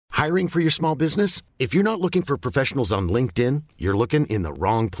Hiring for your small business? If you're not looking for professionals on LinkedIn, you're looking in the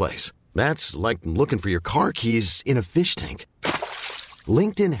wrong place. That's like looking for your car keys in a fish tank.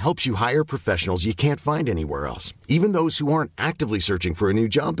 LinkedIn helps you hire professionals you can't find anywhere else, even those who aren't actively searching for a new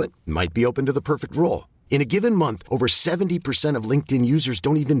job but might be open to the perfect role. In a given month, over 70% of LinkedIn users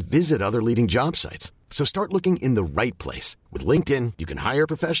don't even visit other leading job sites. So start looking in the right place. With LinkedIn, you can hire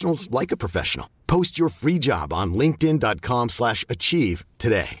professionals like a professional. Post your free job on linkedin.com/achieve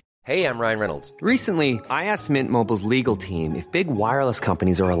today. Hey, I'm Ryan Reynolds. Recently, I asked Mint Mobile's legal team if big wireless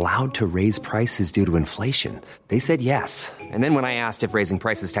companies are allowed to raise prices due to inflation. They said yes. And then when I asked if raising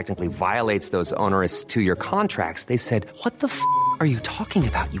prices technically violates those onerous 2-year contracts, they said, "What the f*** are you talking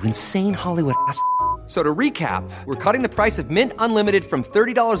about, you insane Hollywood ass?" So to recap, we're cutting the price of Mint Unlimited from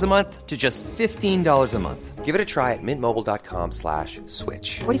 $30 a month to just $15 a month. Give it a try at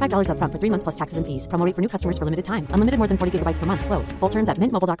mintmobile.com/switch. $45 up front for 3 months plus taxes and fees. Promo rate for new customers for limited time. Unlimited more than 40 gigabytes per month. Slows full terms at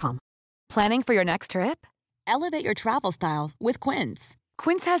mintmobile.com. Planning for your next trip? Elevate your travel style with Quince.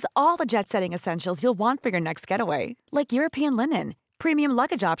 Quince has all the jet-setting essentials you'll want for your next getaway, like European linen, premium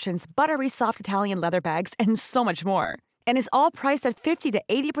luggage options, buttery soft Italian leather bags, and so much more. And is all priced at 50 to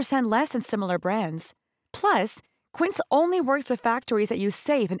 80% less than similar brands. Plus, Quince only works with factories that use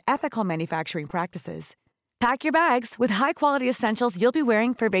safe and ethical manufacturing practices. Pack your bags with high-quality essentials you'll be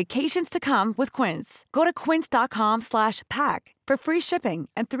wearing for vacations to come with Quince. Go to quince.com/pack for free shipping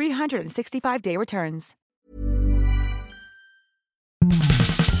and 365-day returns.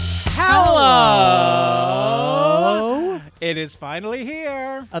 Hello! It is finally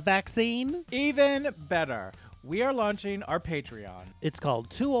here. A vaccine? Even better. We are launching our Patreon. It's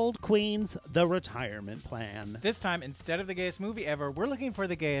called Two Old Queens, The Retirement Plan. This time, instead of the gayest movie ever, we're looking for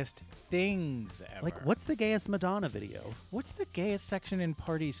the gayest things ever. Like, what's the gayest Madonna video? What's the gayest section in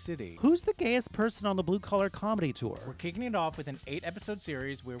Party City? Who's the gayest person on the Blue Collar Comedy Tour? We're kicking it off with an 8-episode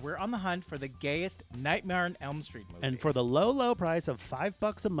series where we're on the hunt for the gayest Nightmare on Elm Street movie. And for the low, low price of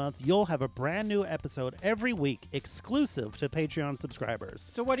 $5 a month, you'll have a brand new episode every week, exclusive to Patreon subscribers.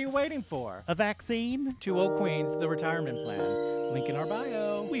 So what are you waiting for? A vaccine? Two Old Queens, The Retirement Plan. Link in our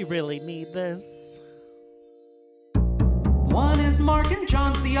bio. We really need this. One is Mark and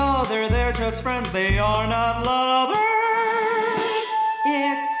John's the other. They're just friends, they are not lovers.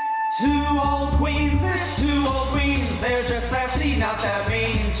 It's two old queens, it's two old queens. They're just sassy, not that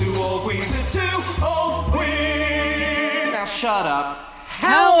mean. Two old queens, it's two old queens. Now shut up.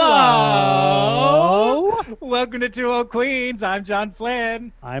 Hello! Welcome to Two Old Queens. I'm John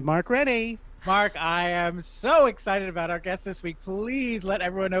Flynn. I'm Mark Reddy. Mark, I am so excited about our guest this week. Please let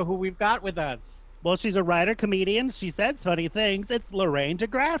everyone know who we've got with us. Well, she's a writer, comedian. She says funny things. It's Lorraine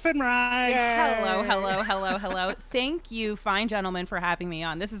DeGraffenreich. Hello. Thank you, fine gentlemen, for having me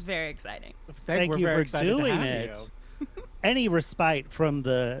on. This is very exciting. Thank you for doing it. Any respite from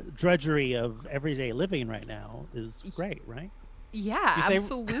the drudgery of everyday living right now is great, right? Yeah,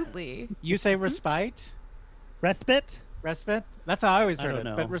 absolutely. You say respite? Respite? Respite? That's how I always heard it.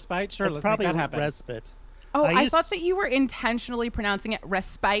 Know. But respite? Sure, it's let's probably make that happen. Respite. Oh, I thought that you were intentionally pronouncing it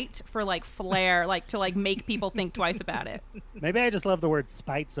respite for like flair, like to like make people think twice about it. Maybe I just love the word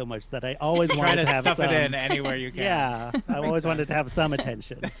spite so much that I always wanted to have stuff some. it in anywhere you can. Yeah, I always wanted to have some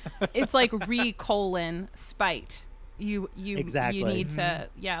attention. It's like spite. You exactly. You need to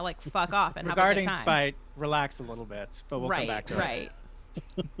like fuck off and regarding have a good time. Spite, relax a little bit, but we'll come back to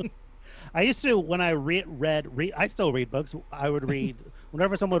it. I used to, when I I still read books. I would read,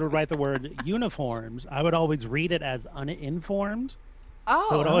 whenever someone would write the word uniforms, I would always read it as uninformed. Oh.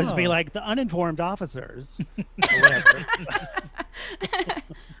 So it would always be like the uninformed officers. Or whatever.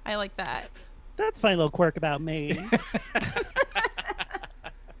 I like that. That's a funny little quirk about me.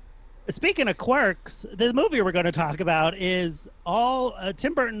 Speaking of quirks, the movie we're going to talk about is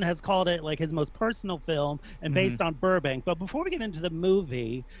Tim Burton has called it like his most personal film and based on Burbank. But before we get into the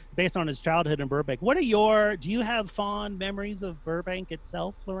movie, based on his childhood in Burbank, do you have fond memories of Burbank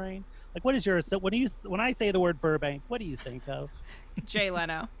itself, Lorraine? Like, what is when I say the word Burbank, what do you think of? Jay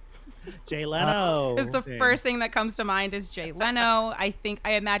Leno. Jay Leno. Is the first thing that comes to mind is Jay Leno. I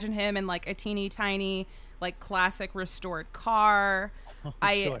imagine him in like a teeny tiny, like classic restored car.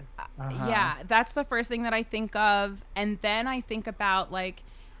 Sure. Yeah, that's the first thing that I think of. And then I think about like,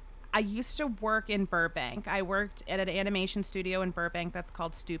 I used to work in Burbank. I worked at an animation studio in Burbank that's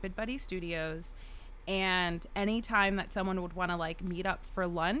called Stupid Buddy Studios. And anytime that someone would want to like meet up for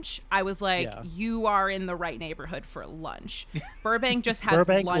lunch, I was like, you are in the right neighborhood for lunch. Burbank just has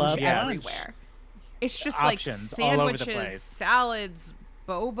lunch everywhere. It's just options like all over the sandwiches, place. salads,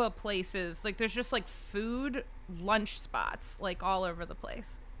 boba places. Like there's just like food lunch spots like all over the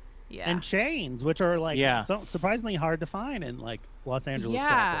place. Yeah. and chains, which are like Yeah. so surprisingly hard to find in like Los Angeles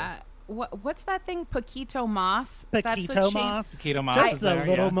Yeah. proper. What's that thing? Paquito Moss. That's a Paquito chain- Moss. Paquito Moss Just is a there,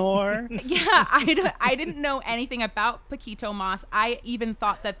 little yeah. more. Yeah, I didn't know anything about Paquito Moss. I even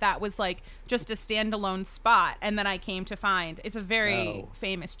thought that was like just a standalone spot, and then I came to find it's a very No.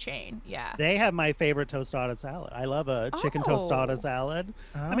 famous chain. Yeah. They have my favorite tostada salad. I love a chicken tostada Oh. salad.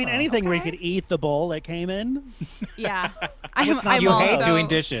 I mean, Oh. anything where you Okay. could eat the bowl it came in. Yeah. I'm You also, hate doing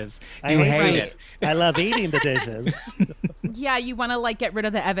dishes. I You hate hate Right. it. I love eating the dishes. Yeah, you want to like get rid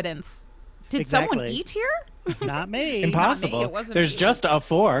of the evidence. Did someone Exactly. eat here? Not me. Impossible. It wasn't There's me. just a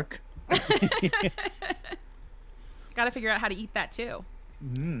fork. Got to figure out how to eat that too.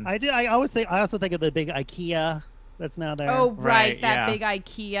 I do. I also think of the big IKEA that's now there. Oh, right, Right, that yeah. big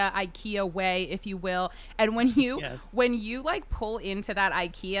IKEA way, if you will. And when you Yes. like pull into that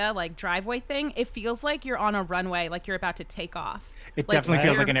IKEA like driveway thing, it feels like you're on a runway, like you're about to take off. It Like, definitely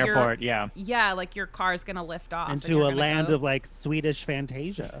feels like an you're- airport. Yeah. Yeah, like your car's gonna lift off and into you're a gonna land go- of like Swedish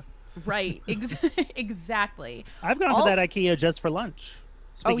Fantasia. right, exactly. I've gone to that Also- IKEA just for lunch.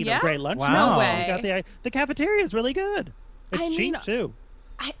 Speaking yeah? of great lunch, Wow. No meals, way. we got the cafeteria is really good. It's I cheap mean, too.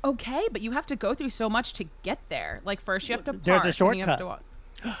 Okay, but you have to go through so much to get there. Like first you have to park. There's a and you have shortcut. to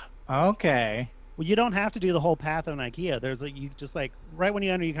walk. Okay. Well, you don't have to do the whole path on IKEA. There's you just like right when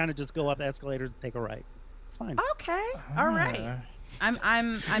you enter, you kind of just go up the escalator and take a right. It's fine. Okay, all right.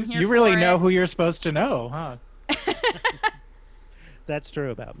 I'm here. You really for know it. who you're supposed to know, huh? That's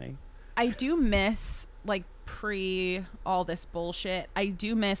true about me. I do miss like pre all this bullshit. I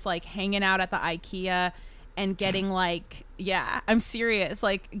do miss like hanging out at the IKEA and getting like I'm serious,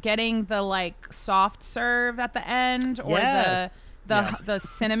 like getting the like soft serve at the end or Yes. the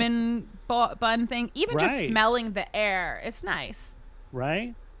cinnamon bun thing. Even just Right. smelling the air, it's nice.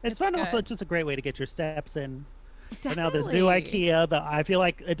 Right? It's It's fun. Also, good. it's just a great way to get your steps in. But now this Definitely. new IKEA, I feel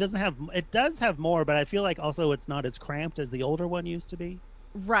like it does have more, but I feel like also it's not as cramped as the older one used to be.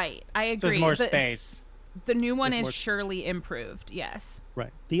 Right, I agree. So there's more the, space. The new one There's is more- surely improved. Yes.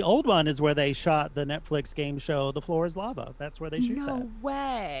 Right. The old one is where they shot the Netflix game show The Floor is Lava. That's where they shoot No that.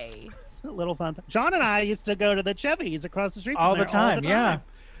 way. It's a little fun. John and I used to go to the Chevy's across the street from All there the time, yeah.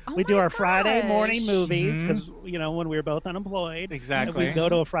 Oh we do my our Friday morning gosh. movies because when we were both unemployed. Exactly. We go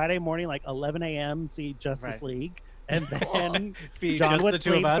to a Friday morning like 11 a.m. see Justice Right. League, and then Be John just would the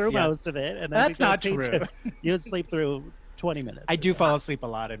two of sleep us, through yeah. most of it, and then That's we'd go not see true. You would sleep through 20 minutes. I do fall asleep a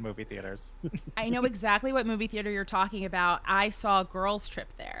lot in movie theaters. I know exactly what movie theater you're talking about. I saw Girls Trip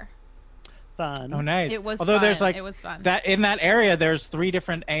there. Fun. Oh, nice. It was Although there's fun. like It was fun. that in that area, there's 3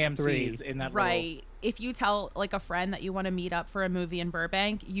 different AMCs Three. in that Right. If you tell like a friend that you want to meet up for a movie in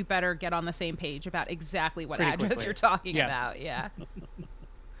Burbank, you better get on the same page about exactly what Pretty address quickly. you're talking Yeah. about. Yeah.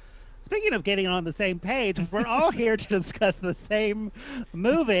 Speaking of getting on the same page, we're all here to discuss the same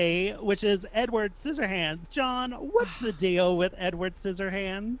movie, which is Edward Scissorhands. John, what's the deal with Edward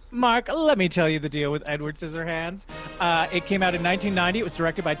Scissorhands? Mark, let me tell you the deal with Edward Scissorhands. It came out in 1990. It was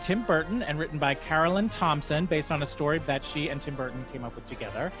directed by Tim Burton and written by Carolyn Thompson, based on a story that she and Tim Burton came up with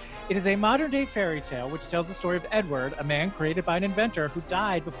together. It is a modern-day fairy tale which tells the story of Edward, a man created by an inventor who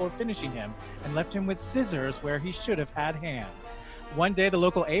died before finishing him and left him with scissors where he should have had hands. One day, the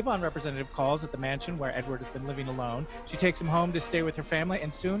local Avon representative calls at the mansion where Edward has been living alone. She takes him home to stay with her family,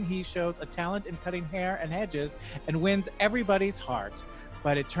 and soon he shows a talent in cutting hair and hedges and wins everybody's heart.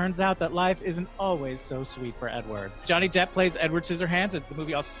 But it turns out that life isn't always so sweet for Edward. Johnny Depp plays Edward Scissorhands. The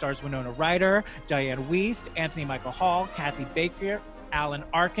movie also stars Winona Ryder, Diane Wiest, Anthony Michael Hall, Kathy Baker, Alan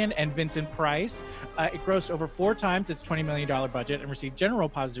Arkin, and Vincent Price. It grossed over 4 times its $20 million budget and received general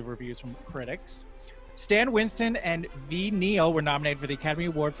positive reviews from critics. Stan Winston and V. Neal were nominated for the Academy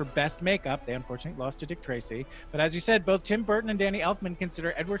Award for Best Makeup. They unfortunately lost to Dick Tracy. But as you said, both Tim Burton and Danny Elfman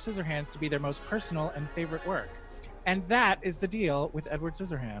consider Edward Scissorhands to be their most personal and favorite work. And that is the deal with Edward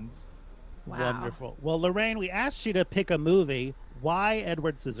Scissorhands. Wow. Wonderful. Well, Lorraine, we asked you to pick a movie. Why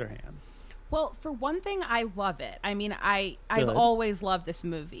Edward Scissorhands? Well, for one thing, I love it. I mean, I've Good. always loved this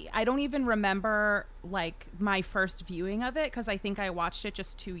movie. I don't even remember like my first viewing of it because I think I watched it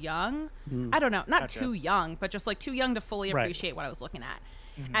just too young. I don't know, not Gotcha. too young, but just like too young to fully Right. appreciate what I was looking at.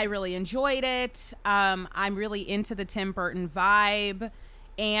 I really enjoyed it. I'm really into the Tim Burton vibe.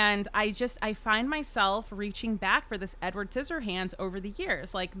 And I find myself reaching back for this Edward Scissorhands over the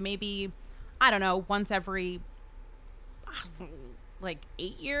years. Like maybe, I don't know, once every like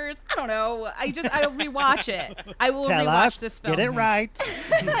 8 years. I don't know. I'll rewatch it. I will Tell rewatch us. this film. Get it right.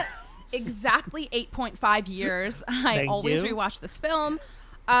 Exactly 8.5 years. I Thank always you. rewatch this film.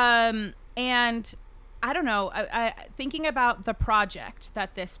 And I don't know. I thinking about the project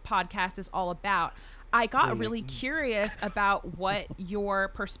that this podcast is all about, I got Please. really curious about what your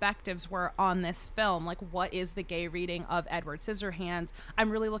perspectives were on this film. Like, what is the gay reading of Edward Scissorhands? I'm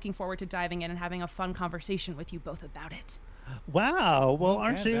really looking forward to diving in and having a fun conversation with you both about it. Wow. Well,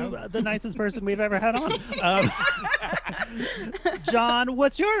 aren't you the nicest person we've ever had on? John,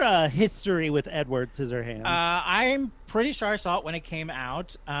 what's your history with Edward Scissorhands? I'm pretty sure I saw it when it came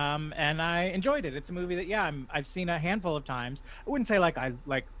out, and I enjoyed it. It's a movie that, I've seen a handful of times. I wouldn't say like I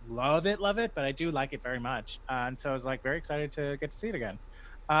love it, but I do like it very much. And so I was like very excited to get to see it again.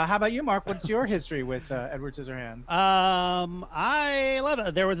 How about you, Mark? What's your history with Edward Scissorhands? I love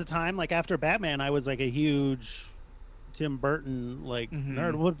it. There was a time like after Batman, I was like a huge Tim Burton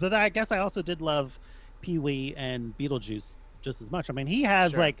nerd, but I guess I also did love Pee-wee and Beetlejuice just as much. I mean, he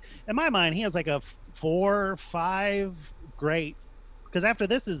has like, in my mind, he has like a 4 or 5 great, because after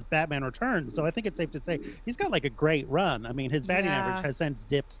this is Batman Returns, so I think it's safe to say he's got like a great run. I mean, his batting average has since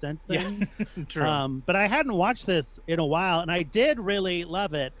dipped since then. True. But I hadn't watched this in a while, and I did really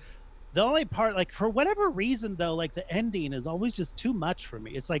love it. The only part, like for whatever reason though, like the ending is always just too much for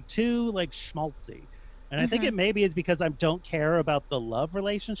me. It's like too like schmaltzy. And I think it maybe is because I don't care about the love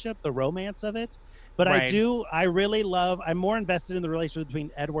relationship, the romance of it. But I really love, I'm more invested in the relationship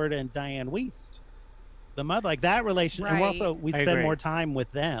between Edward and Diane Wiest, the mother, like that relation. And we spend more time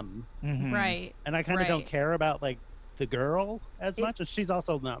with them. Right. And I kind of don't care about like the girl as much. And she's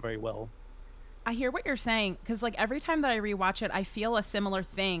also not very well. I hear what you're saying, because like every time that I rewatch it, I feel a similar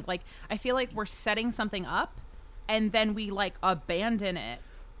thing. Like I feel like we're setting something up and then we like abandon it.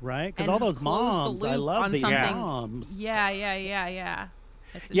 Right, because all those moms, I love the moms. Yeah. I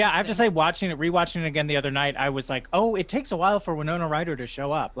have to say, rewatching it again the other night, I was like, oh, it takes a while for Winona Ryder to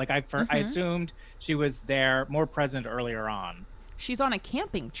show up. Like I assumed she was there, more present earlier on. She's on a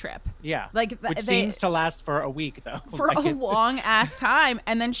camping trip. Yeah, like which seems to last for a week though. For a long ass time,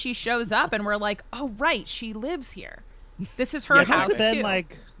 and then she shows up, and we're like, oh right, she lives here. This is her house too.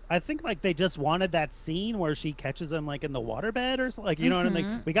 Like, I think like they just wanted that scene where she catches him like in the waterbed or something. Like, you know what I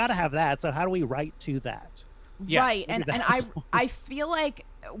mean? We got to have that. So how do we write to that? Yeah. Right. And I feel like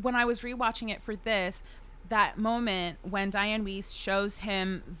when I was rewatching it for this, that moment when Diane Wiest shows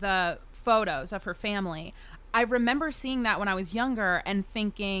him the photos of her family, I remember seeing that when I was younger and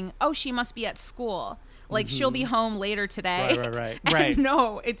thinking, oh, she must be at school. Like she'll be home later today. Right.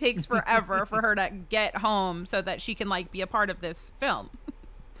 No, it takes forever for her to get home so that she can like be a part of this film.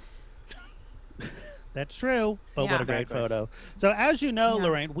 That's true. But what a great photo. So as you know,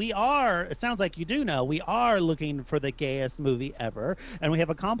 Lorraine, it sounds like you do know, we are looking for the gayest movie ever. And we have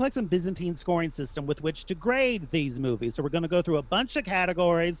a complex and Byzantine scoring system with which to grade these movies. So we're going to go through a bunch of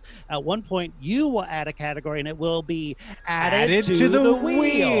categories. At one point, you will add a category and it will be added to the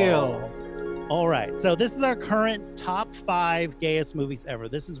wheel. All right. So this is our current top 5 gayest movies ever.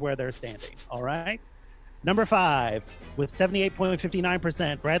 This is where they're standing. All right. Number 5 with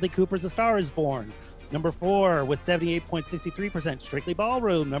 78.59%, Bradley Cooper's A Star Is Born. Number 4 with 78.63%, Strictly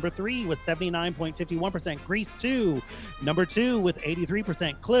Ballroom. Number 3 with 79.51%, Grease 2. Number 2 with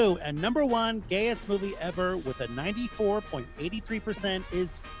 83%, Clue. And number 1 gayest movie ever with a 94.83%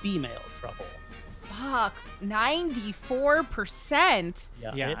 is Female Trouble. Fuck, 94%.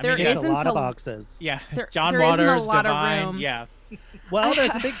 Yeah. There isn't a lot of boxes. Yeah, John Waters, Divine. Yeah. Well,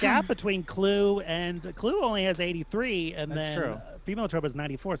 there's a big gap between Clue and Clue only has 83, and then Female Trouble is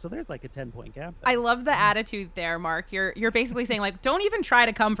 94. So there's like a 10-point gap there. I love the attitude there, Mark. You're basically saying like, don't even try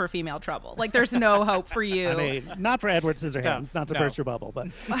to come for Female Trouble. Like, there's no hope for you. I mean, not for Edward Scissorhands, not to burst your bubble, but.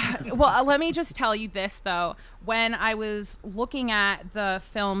 Well, let me just tell you this though. When I was looking at the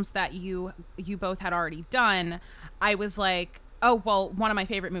films that you both had already done, I was like, oh, well, one of my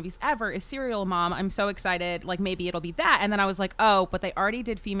favorite movies ever is Serial Mom. I'm so excited. Like, maybe it'll be that. And then I was like, oh, but they already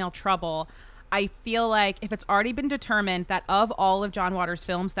did Female Trouble. I feel like if it's already been determined that of all of John Waters'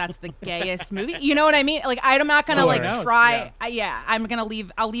 films, that's the gayest movie. You know what I mean? Like, I'm not going to try. I'm going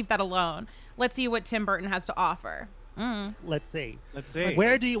to I'll leave that alone. Let's see what Tim Burton has to offer. Let's see.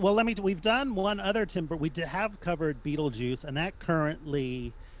 Where do you, well, we've done one other Tim Burton. We have covered Beetlejuice, and that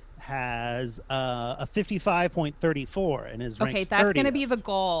currently has a 55.34 and is ranked 30th. Okay, that's going to be the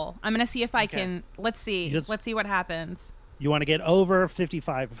goal. I'm going to see if I can. Let's see. Let's see what happens. You want to get over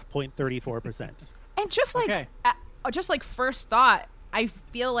 55.34%. And just like first thought, I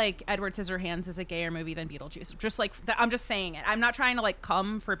feel like Edward Scissorhands is a gayer movie than Beetlejuice. Just like I'm just saying it. I'm not trying to like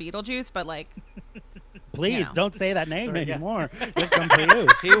come for Beetlejuice, but like please don't say that name anymore. He'll come for you.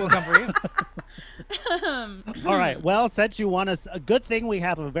 He will come for you. All right. Well, since you want us, a good thing we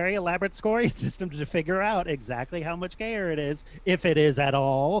have a very elaborate scoring system to figure out exactly how much gayer it is, if it is at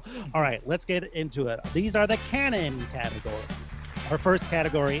all. All right, let's get into it. These are the canon categories. Our first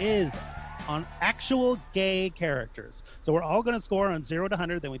category is on actual gay characters. So we're all going to score on 0 to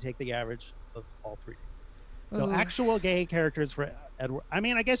 100, then we take the average of all three. So Ooh. actual gay characters for Edward. I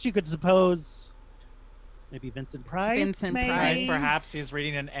mean, I guess you could suppose maybe Vincent Price. Vincent maybe? Price. Perhaps he's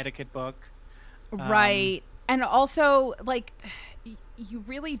reading an etiquette book. Right. And also, like, you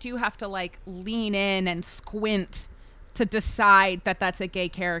really do have to, like, lean in and squint to decide that that's a gay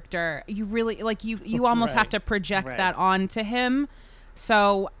character. You really, like, you almost have to project that onto him.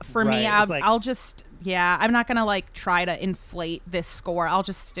 So for me, I'll just, I'm not going to, like, try to inflate this score. I'll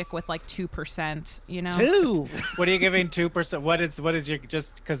just stick with, like, 2%, you know? 2? What are you giving 2%? What is your,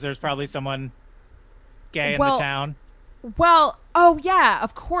 just because there's probably someone gay in the town? Well, oh yeah,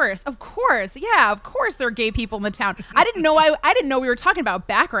 of course, yeah, of course there are gay people in the town. I didn't know we were talking about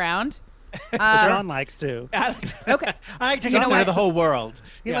background. Sean likes to. Okay, I like to consider the whole world.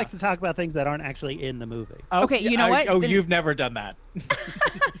 He likes to talk about things that aren't actually in the movie. Okay, you know what? Oh, you've never done that.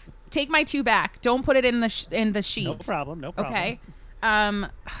 Take my 2 back. Don't put it in the sheet. No problem. Okay.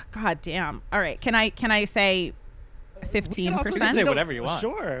 God damn. All right. Can I say 15%? You can say whatever you want.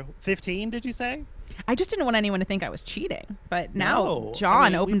 Sure. 15? Did you say? I just didn't want anyone to think I was cheating, but now No.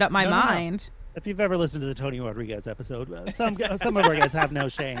 John opened up my mind. If you've ever listened to the Tony Rodriguez episode, some of our guys have no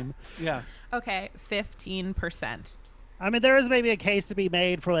shame. Yeah. Okay, 15%. I mean, there is maybe a case to be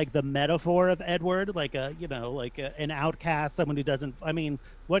made for like the metaphor of Edward, like an outcast, someone who doesn't. I mean,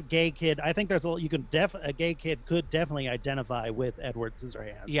 what gay kid? I think there's a gay kid could definitely identify with Edward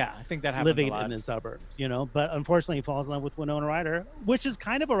Scissorhands. Yeah, I think that happens living a lot. in the suburbs, but unfortunately he falls in love with Winona Ryder, which is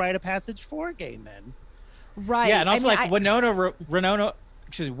kind of a rite of passage for gay men. Right. Yeah, and also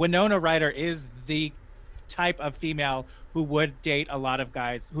Winona Ryder is the type of female who would date a lot of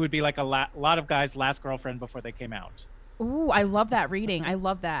guys, who would be like a lot of guys' last girlfriend before they came out. Ooh, I love that reading. I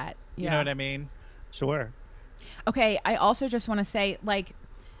love that. Yeah. You know what I mean? Sure. Okay, I also just want to say, like,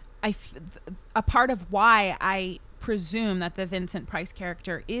 a part of why I presume that the Vincent Price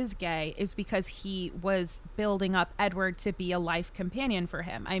character is gay is because he was building up Edward to be a life companion for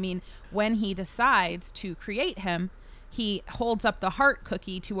him. I mean, when he decides to create him, he holds up the heart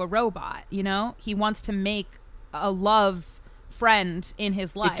cookie to a robot, He wants to make a love friend in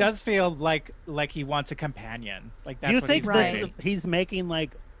his life. It does feel like he wants a companion. Like that's you what think he's making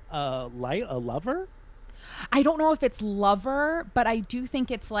like a lover? I don't know if it's lover, but I do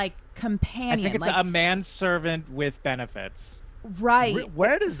think it's like companion. I think it's like, a manservant with benefits. Right.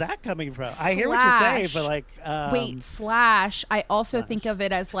 Where does that coming from? I hear what you're saying, but like I also think of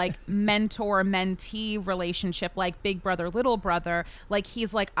it as like mentor-mentee relationship, like big brother, little brother. Like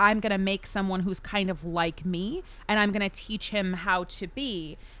he's like, I'm going to make someone who's kind of like me and I'm going to teach him how to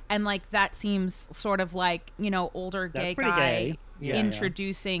be. And like that seems sort of like, older gay guy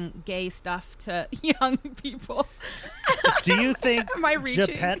introducing gay stuff to young people. Do you think Am I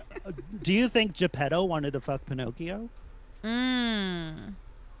reaching? Do you think Geppetto wanted to fuck Pinocchio?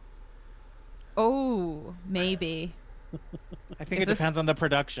 Oh, maybe. I think it depends on the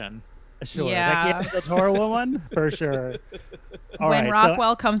production. Sure. Yeah. Like the Toro one, for sure. When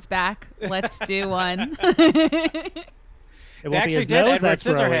Rockwell comes back, let's do one. They actually did Edward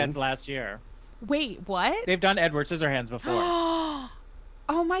Scissorhands last year. Wait, what? They've done Edward Scissorhands before.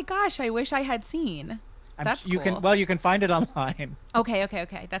 Oh my gosh, I wish I had seen. That's cool. You can find it online.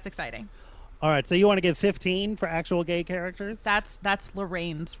 Okay. That's exciting. All right, so you want to give 15 for actual gay characters? That's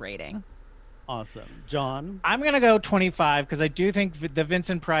Lorraine's rating. Awesome. John? I'm going to go 25 because I do think the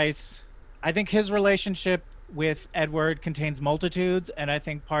Vincent Price, I think his relationship with Edward contains multitudes, and I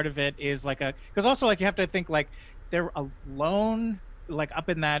think part of it is because also like you have to think like they're alone, like up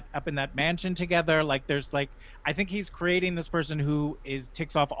in that mansion together. Like there's like, I think he's creating this person who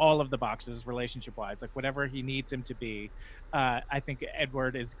ticks off all of the boxes relationship wise, like whatever he needs him to be. I think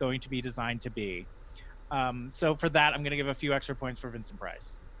Edward is going to be designed to be. So for that, I'm going to give a few extra points for Vincent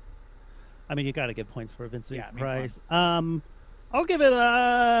Price. I mean, you got to give points for Vincent Price. Well. I'll give it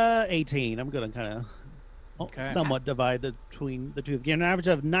 18. I'm going to kind of somewhat divide between the two. Get an average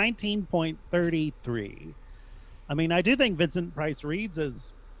of 19.33. I mean, I do think Vincent Price reads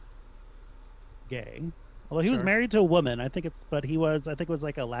as gay. Although he was married to a woman, I think it was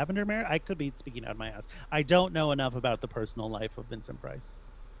like a lavender marriage. I could be speaking out of my ass. I don't know enough about the personal life of Vincent Price.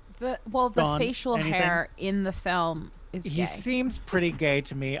 The facial hair in the film is gay. He seems pretty gay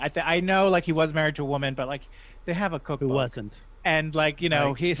to me. I know like he was married to a woman, but like they have a cookbook. Who wasn't? And like,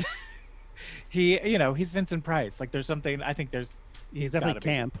 he's he's Vincent Price. Like there's something, I think he's definitely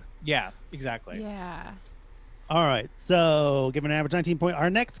camp. Yeah, exactly. Yeah. All right, so give an average 19 point. Our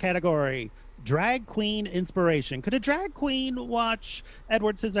next category, drag queen inspiration. Could a drag queen watch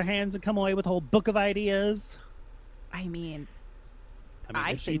Edward Scissorhands and come away with a whole book of ideas? I mean, I mean,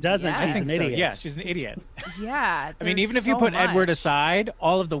 I if she think doesn't, yes. I she's think an so. idiot. Yeah, she's an idiot. Yeah. I mean, there's even if you so put Edward much. aside,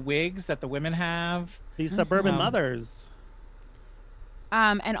 all of the wigs that the women have. These suburban Mhm. mothers.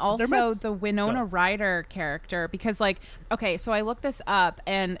 And also must- the Winona Ryder character, because like, okay, so I looked this up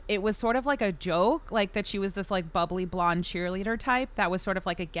and it was sort of like a joke, like that she was this like bubbly blonde cheerleader type. That was sort of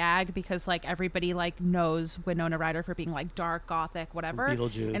like a gag because like everybody like knows Winona Ryder for being like dark gothic, whatever.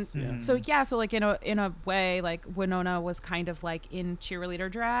 Beetlejuice. And yeah. so yeah, so like in a way, like Winona was kind of like in cheerleader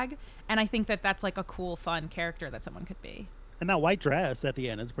drag, and I think that that's like a cool, fun character that someone could be. And that white dress at the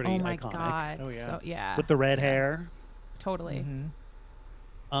end is pretty Oh my iconic. god! Oh, yeah. So yeah, With the red hair. totally. Mhm.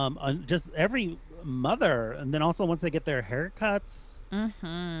 Just every mother, and then also once they get their haircuts.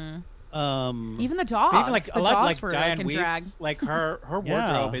 Even the dogs. But even like the a lot dogs like were Diane like in drag. Weiss, like her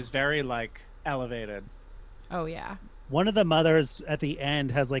Yeah. wardrobe is very like elevated. Oh yeah. One of the mothers at the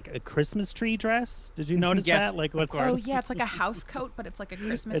end has like a Christmas tree dress. Did you notice Yes, that? Like, what's Oh yeah, it's like a house coat, but it's like a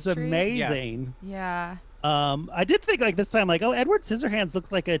Christmas It's tree. amazing. Yeah. I did think like this time, like, oh, Edward Scissorhands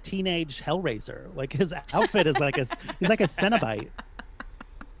looks like a teenage Hellraiser. Like his outfit is like he's like a Cenobite.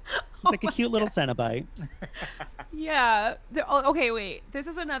 He's like a cute little Cenobite. Yeah. Okay, wait. This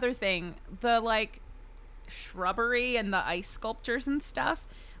is another thing. The like shrubbery and the ice sculptures and stuff.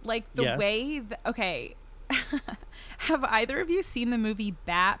 Like the Yes. way. Okay. Have either of you seen the movie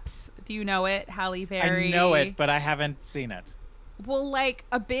Baps? Do you know it? Halle Berry. I know it, but I haven't seen it. Well, like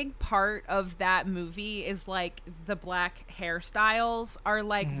a big part of that movie is like the black hairstyles are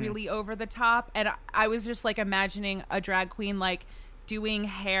like really over the top, and I was just like imagining a drag queen like doing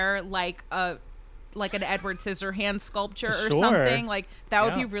hair like an Edward Scissorhands sculpture or Sure. something. Like that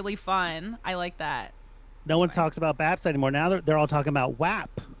would Yeah. be really fun. I like that. No one talks about BAPS anymore. Now they're all talking about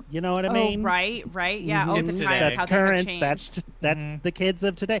WAP. You know what I mean? Oh, right. Yeah. Oh, It's the today. times That's how they have current. changed. That's the kids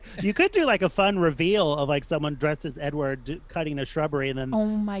of today. You could do like a fun reveal of like someone dressed as Edward cutting a shrubbery, and then Oh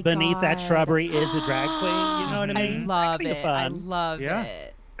my beneath that God. shrubbery is a drag queen. You know what I I mean? love That'd be it. fun. I love Yeah.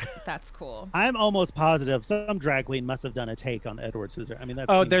 it. That's cool. I'm almost positive some drag queen must have done a take on Edward Scissor. I mean, that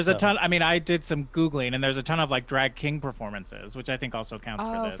Oh, seems there's a so- ton. I mean, I did some Googling, and there's a ton of like drag king performances, which I think also counts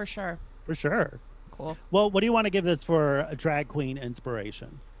for Oh, this. for sure. for sure. Cool. Well, what do you want to give this for a drag queen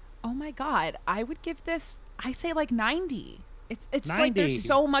inspiration? Oh my God. I would give this, I say like 90. It's 90. like there's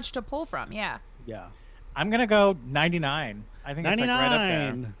so much to pull from. Yeah. Yeah, I'm gonna go 99. I think it's like right up there.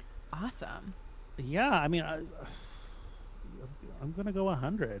 99. Awesome. Yeah, I mean, I'm gonna go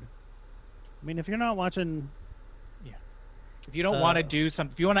 100. I mean, if you're not watching, If you don't want to do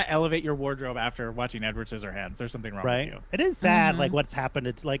something, if you want to elevate your wardrobe after watching Edward Scissorhands, there's something wrong right? with you. It is sad, like what's happened.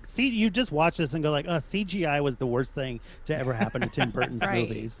 It's like, see, you just watch this and go like, CGI was the worst thing to ever happen to Tim Burton's Right.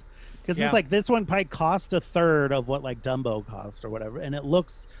 movies. Because Yeah. it's like this one probably cost a third of what like Dumbo cost or whatever, and it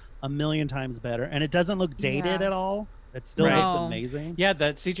looks a million times better, and it doesn't look dated Yeah. at all. It still Right. looks No. amazing. Yeah,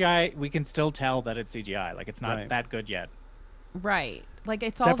 the CGI, we can still tell that it's CGI. Like it's not Right. that good yet. Right. Like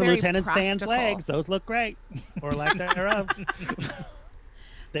it's Except all for very Lieutenant Stan's practical. legs, those look great, or lack thereof.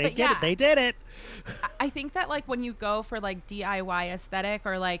 They But get yeah. it. They did it. I think that like when you go for like DIY aesthetic,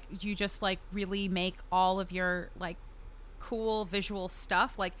 or like you just like really make all of your like cool visual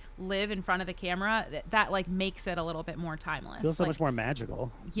stuff like live in front of the camera, that like makes it a little bit more timeless. Feels so Like, much more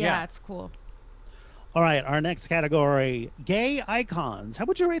magical. yeah, Yeah. it's cool. All right, our next category: gay icons. How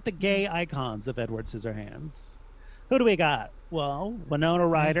would you rate the gay icons of Edward Scissorhands? Who do we got? Well, Winona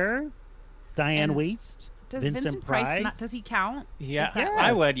Ryder, Diane And Wiest, Does Vincent Price not, does he count? Yeah, Is that Yes.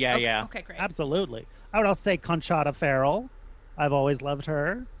 I would. Yeah, okay, yeah. Okay, great. Absolutely. I would also say Conchata Farrell. I've always loved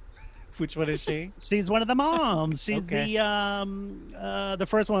her. Which one is she? She's one of the moms. She's Okay. the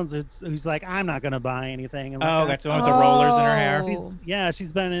first one who's like, I'm not gonna buy anything. And Oh, like, that's the one with the rollers in her hair. Oh.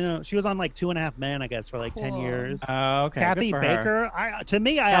 she's been she was on like 2.5 Men, I guess, for like 10 Cool. years. Oh, okay. Kathy good for her. Baker. To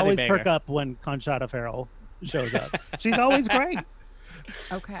me, I Kathy always Baker. perk up when Conchata Farrell shows up. She's always great.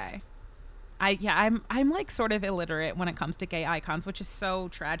 Okay. I'm like sort of illiterate when it comes to gay icons, which is so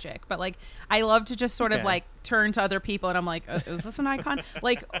tragic. But like, I love to just sort of Okay. like turn to other people, and I'm like, is this an icon?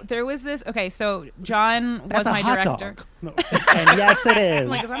 Like, there was this. Okay, so John That's was a my hot director. dog. No. And yes, it is. I'm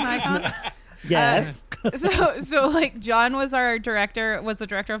like, is that an icon? Yes. so like John was our director, was the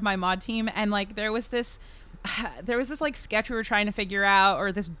director of my mod team, and like there was this like sketch we were trying to figure out,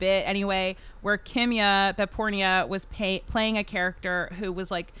 or this bit anyway, where Kimya Bepornia was playing a character who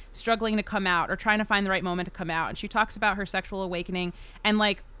was like struggling to come out or trying to find the right moment to come out, and she talks about her sexual awakening, and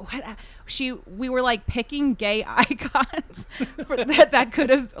like we were like picking gay icons for that could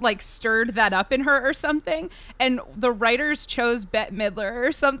have like stirred that up in her or something, and the writers chose Bette Midler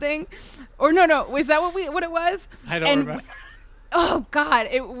or something, or no, is that what it was? I don't And remember. Oh God!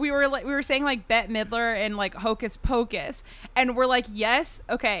 We were saying like Bette Midler and like Hocus Pocus, and we're like, yes,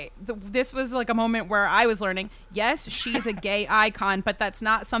 okay. This was like a moment where I was learning. Yes, she's a gay icon, but that's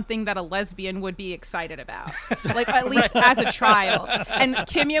not something that a lesbian would be excited about. Like at least as a child. And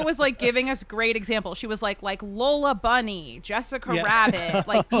Kimya was like giving us great examples. She was like Lola Bunny, Jessica Rabbit.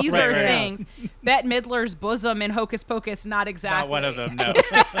 Like these are things. Bette Midler's bosom in Hocus Pocus, not exactly. Not one of them. No.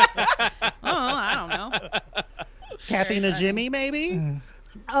 I don't know. Kathy Najimy, maybe?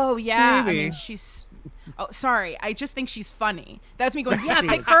 Oh, yeah. Maybe. I mean, she's... Oh, sorry. I just think she's funny. That's me going, yeah,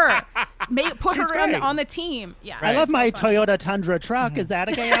 pick her. Put She's her great. on the team. Yeah. I love my funny. Toyota Tundra truck. Is that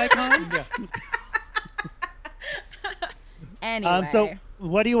a gay icon? Anyway. So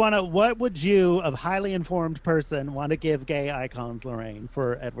what what would you, a highly informed person, want to give gay icons, Lorraine,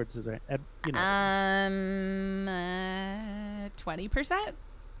 for Edward Scissorhands? 20%?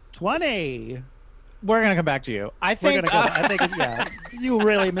 20. We're gonna come back to you. I We're think. gonna go. I think you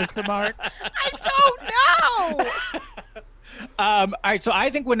really missed the mark. I don't know. All right, so I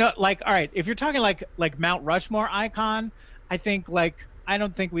think all right, if you're talking like Mount Rushmore icon, I think I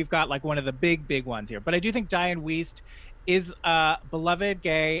don't think we've got like one of the big ones here, but I do think Diane Wiest is beloved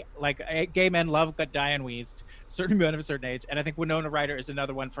gay, gay men love Diane Wiest, certain men of a certain age, and I think Winona Ryder is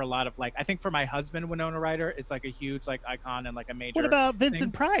another one for a lot of I think for my husband, Winona Ryder is like a huge icon and like a major. What about Vincent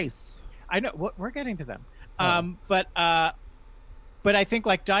thing. Price? I know we're getting to them, but I think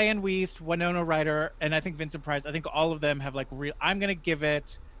like Diane Wiest, Winona Ryder, and I think Vincent Price. I think all of them have like real. I'm gonna give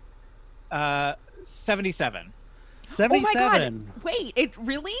it 77. 77. Oh my God! Wait, it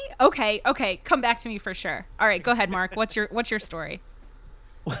really? Okay. Come back to me for sure. All right, go ahead, Mark. What's your story?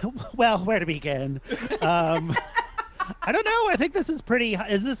 Well, where to begin? I don't know. I think this is pretty.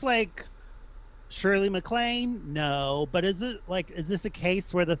 Is this like Shirley MacLaine? No, but is this a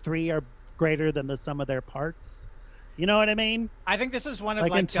case where the three are greater than the sum of their parts? You know what I mean? I think this is one of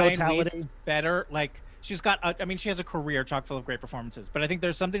in Diane totality. Wiest's better. She's got. She has a career chock full of great performances, but I think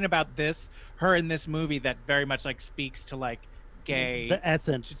there's something about her in this movie that very much speaks to gay. The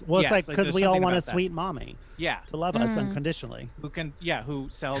essence. Well, yes, it's because there's we all something want a about that. sweet mommy. Yeah. To love us unconditionally. Who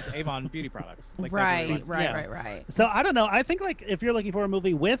sells Avon beauty products. Right. So I don't know. I think if you're looking for a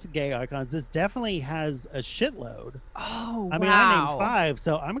movie with gay icons, this definitely has a shitload. Oh, I mean, I named 5,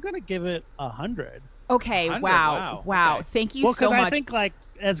 so I'm going to give it 100. Okay. 100? Wow. Okay. Thank you Well, so much. I think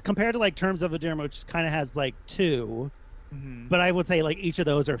as compared to Terms of Endearment, which kind of has 2, but I would say each of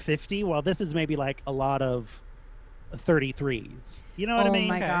those are 50, while this is maybe a lot of 33s. You know what I mean?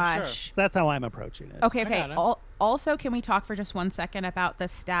 Oh my gosh. Sure. That's how I'm approaching it. Okay. Also, can we talk for just 1 second about the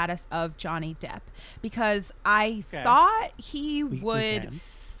status of Johnny Depp? Because I thought he would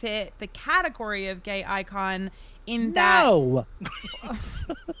fit the category of gay icon in that.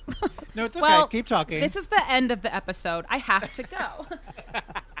 No, it's okay. Well, keep talking. This is the end of the episode. I have to go.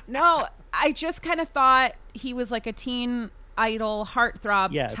 No, I just kind of thought he was like a teen idol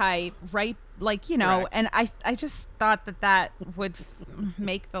heartthrob type, right? Correct. And I just thought that would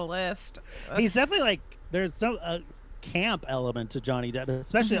make the list. he's definitely there's some camp element to Johnny Depp,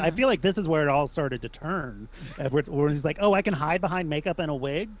 especially. I feel like this is where it all started to turn. Where he's oh, I can hide behind makeup and a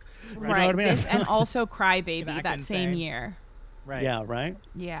wig. Right. You know what I mean? This and also Cry Baby act that same insane. year. Right. Yeah, right.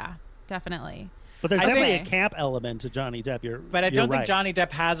 Yeah, definitely. But there's I definitely think- a camp element to Johnny Depp. But I don't think right. Johnny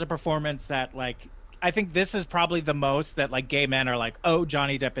Depp has a performance that I think this is probably the most that gay men are oh,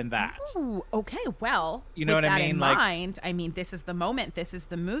 Johnny Depp in that. Ooh, okay, well, You know with what I that mean? in mind, this is the moment. This is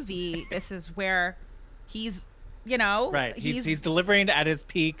the movie. This is where he's, Right. He's delivering at his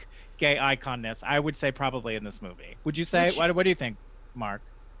peak gay iconness. I would say probably in this movie. Would you say? What do you think, Mark?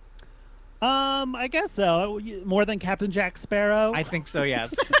 I guess so. More than Captain Jack Sparrow. I think so.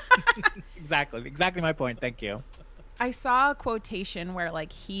 Yes. Exactly my point. Thank you. I saw a quotation where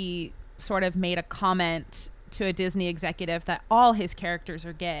he sort of made a comment to a Disney executive that all his characters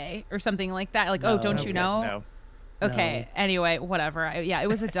are gay or something like that. No. Oh, don't you know? No. Okay. No. Anyway, whatever. It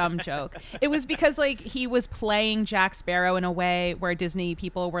was a dumb joke. It was because he was playing Jack Sparrow in a way where Disney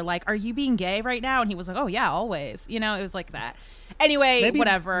people were like, "Are you being gay right now?" And he was like, "Oh yeah, always." It was like that. Anyway,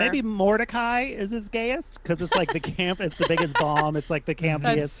 whatever. Maybe Mordecai is his gayest because it's the camp. It's the biggest bomb. It's the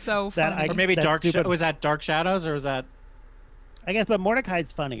campiest. That's so funny. Or maybe stupid. Was that Dark Shadows or was that? I guess, but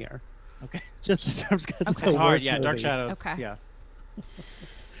Mordecai's funnier. Okay. Just in terms because It's hard. Yeah. Dark Shadows. Okay. Yeah.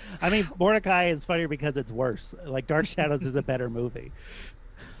 I mean, Mordecai is funnier because it's worse. Dark Shadows is a better movie.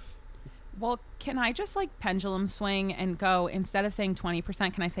 Well, can I just pendulum swing and go, instead of saying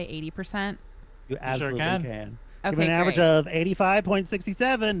 20%, can I say 80%? You absolutely can. Okay, Give an average great. of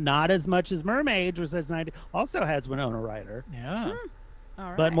 85.67, not as much as Mermaids, which says 90. Also has Winona Ryder, Yeah. All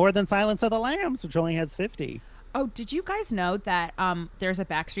right. but more than Silence of the Lambs, which only has 50. Oh, did you guys know that there's a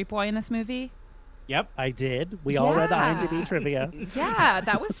Backstreet Boy in this movie? Yep. I did. We all read the IMDb trivia. Yeah,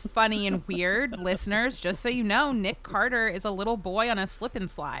 that was funny and weird. Listeners, just so you know, Nick Carter is a little boy on a slip and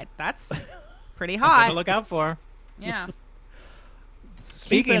slide. That's pretty Something hot. to look out for. Yeah.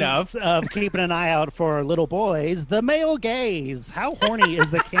 Speaking of keeping an eye out for little boys, the male gaze. How horny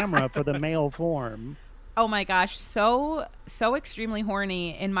is the camera for the male form? Oh my gosh, so extremely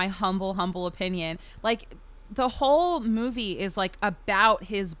horny in my humble opinion. Like the whole movie is like about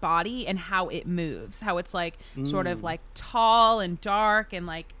his body and how it moves, how it's like sort of like tall and dark and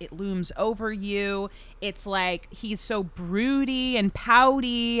like it looms over you. It's like he's so broody and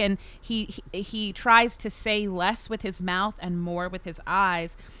pouty, and he tries to say less with his mouth and more with his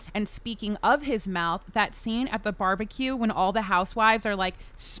eyes. And speaking of his mouth, that scene at the barbecue when all the housewives are like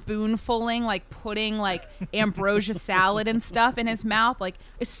spoonfulling, like putting like ambrosia salad and stuff in his mouth, like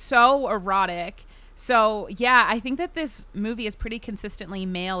it's so erotic. So yeah, I think that this movie is pretty consistently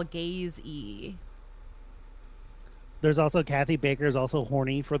male gaze-y. There's also Kathy Baker is also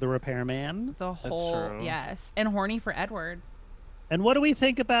horny for the repairman. The whole, yes, and horny for Edward. And what do we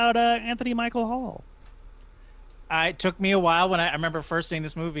think about Anthony Michael Hall? It took me a while when I remember first seeing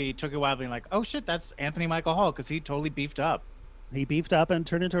this movie. It took a while being like, oh shit, that's Anthony Michael Hall, because he totally beefed up. He beefed up and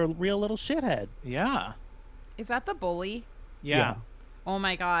turned into a real little shithead. Yeah. Is that the bully? Yeah. Oh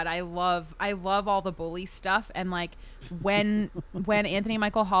my god, I love all the bully stuff. And like when Anthony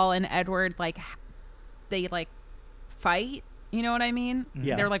Michael Hall and Edward like they like fight, you know what I mean?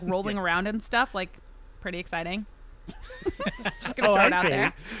 Yeah. They're like rolling around and stuff, like pretty exciting. Just gonna throw it out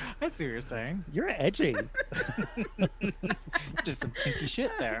there. I see what you're saying. You're edgy. Just some kinky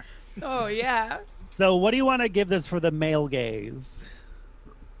shit there. Oh yeah. So what do you want to give this for the male gaze?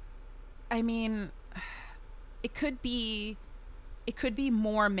 I mean, it could be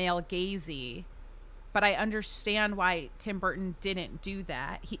more male gazy, but I understand why Tim Burton didn't do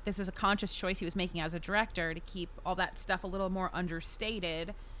that. This is a conscious choice he was making as a director to keep all that stuff a little more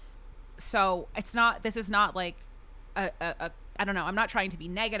understated. So this is not like a I don't know. I'm not trying to be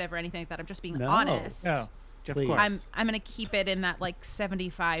negative or anything like that. I'm just being honest. No, of course. I'm going to keep it in that like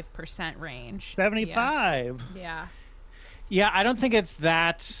 75% range. 75. Yeah. Yeah, I don't think it's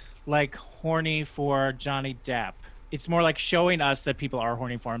that like horny for Johnny Depp. It's more like showing us that people are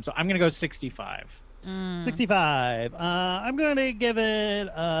horny for him. So I'm going to go 65. 65. I'm going to give it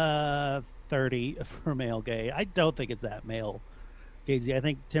 30 for male gay. I don't think it's that male gazy. I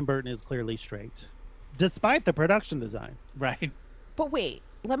think Tim Burton is clearly straight, despite the production design. Right. But wait,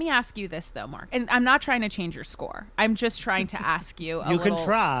 let me ask you this though, Mark. And I'm not trying to change your score. I'm just trying to ask you You can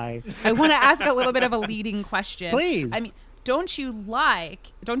try. I want to ask a little bit of a leading question. Please. I mean, don't you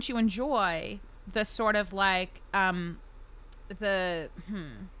enjoy the sort of like the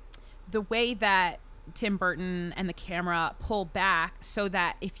way that Tim Burton and the camera pull back so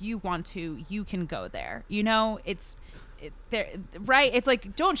that if you want to, you can go there. You know, right? It's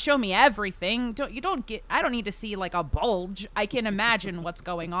like, don't show me everything. I don't need to see like a bulge. I can imagine what's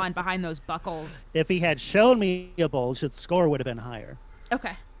going on behind those buckles. If he had shown me a bulge, his score would have been higher.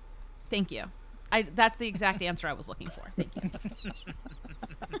 Okay. Thank you. That's the exact answer I was looking for. Thank you.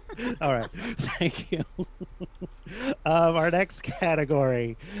 All right. Thank you. Our next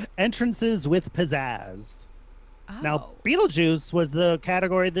category, entrances with pizzazz. Oh. Now, Beetlejuice was the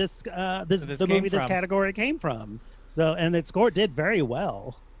category this movie this category came from. So, and its score did very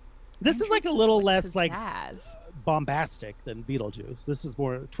well. This is like a little less like bombastic than Beetlejuice. This is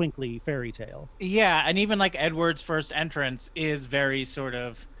more twinkly fairy tale. Yeah, and even like Edward's first entrance is very sort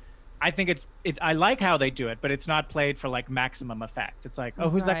of, I think I like how they do it, but it's not played for like maximum effect. It's like, oh,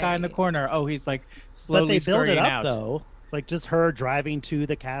 who's that guy in the corner? Oh, he's like slowly But they build it up out. though. Like just her driving to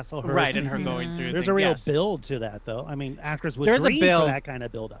the castle. Right, and her going through. There's a real build to that though. I mean, actors would dream for that kind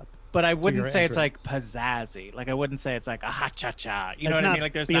of build up. But I wouldn't say it's like pizzazzy. Like I wouldn't say it's like a ha-cha-cha. You know what I mean?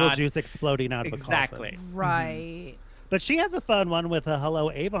 Like there's Beetlejuice exploding out of a coffin. Exactly. Right. But she has a fun one with a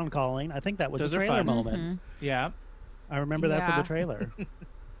Hello Avon calling. I think that was a trailer moment. Yeah. I remember that from the trailer.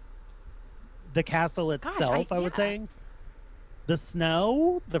 The castle itself, I would say. The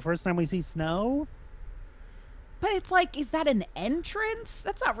snow, the first time we see snow. But it's like, is that an entrance?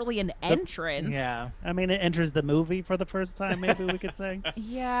 That's not really an entrance. Yeah. I mean, it enters the movie for the first time, maybe we could say.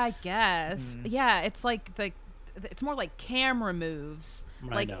 Yeah, I guess. Yeah, it's like it's more like camera moves.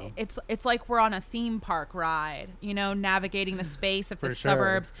 Like it's like we're on a theme park ride, you know, navigating the space of the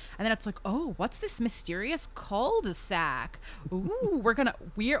suburbs, and then it's like, oh, what's this mysterious cul-de-sac? Ooh, we're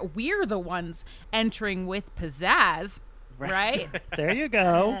the ones entering with pizzazz. Right. There you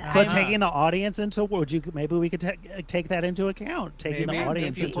go. But taking the audience into maybe we could take that into account. Taking the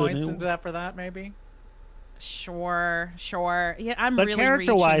audience into points into that for that, maybe. Sure. Yeah, I'm But really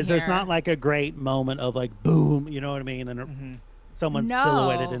character-wise, reaching there's here. not like a great moment of like boom, you know what I mean, and someone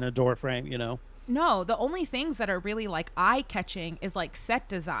silhouetted in a door frame, you know. No, the only things that are really like eye-catching is like set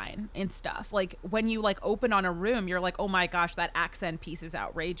design and stuff. Like when you like open on a room, you're like, oh my gosh, that accent piece is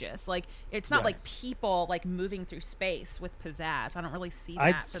outrageous. Like it's not like people like moving through space with pizzazz. I don't really see that.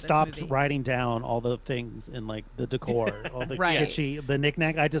 I for this stopped movie. writing down all the things in like the decor, all the Right. kitschy, the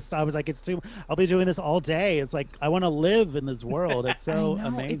knickknack. I was like, it's too. I'll be doing this all day. It's like I want to live in this world. It's so I know,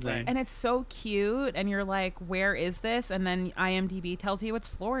 amazing. and it's so cute. And you're like, where is this? And then IMDb tells you it's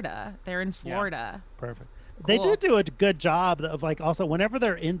Florida. They're in Florida. Perfect. They Cool. do a good job of like also whenever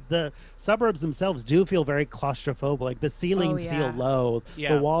they're in the suburbs themselves do feel very claustrophobic. Like the ceilings feel low,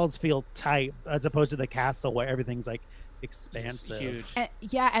 Yeah. the walls feel tight, as opposed to the castle where everything's like expansive. Huge.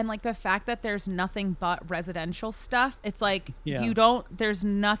 And like the fact that there's nothing but residential stuff. It's like Yeah. there's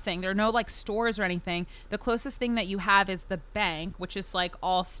nothing. There are no like stores or anything. The closest thing that you have is the bank, which is like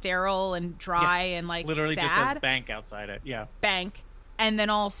all sterile and dry Yes. and like literally sad. just says bank outside it. Yeah. Bank. And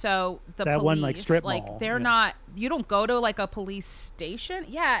then also the That police, one, like, strip mall, they're yeah. not. You don't go to like a police station.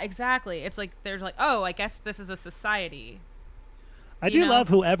 Yeah, exactly. It's like there's like, oh, I guess this is a society. I You do know? love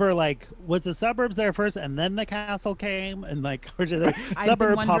whoever like was the suburbs there first and then the castle came and like or did the I've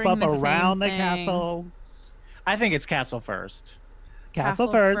suburb been pop wondering up the same around the thing. castle. I think it's Castle first. Castle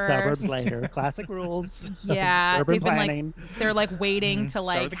Castle first, first. suburbs later. Classic rules. Yeah, Urban they've been planning. like they're like waiting to Start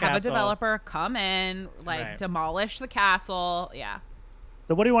like with the have a castle. developer come in, like Right. demolish the castle. Yeah.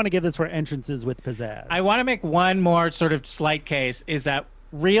 So what do you want to give this for entrances with pizzazz? I want to make one more sort of slight case is that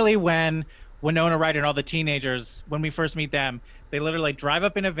really when Winona Ryder and all the teenagers, when we first meet them, they literally drive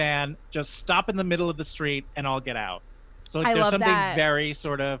up in a van, just stop in the middle of the street and all get out. So like, I there's love something that. very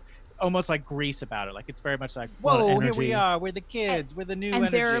sort of almost like Grease about it. Like it's very much like, lot of whoa, here we energy. are. We're the kids. We're the new And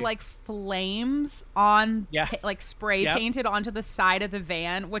energy. there are like flames on Yeah. like spray Yep. painted onto the side of the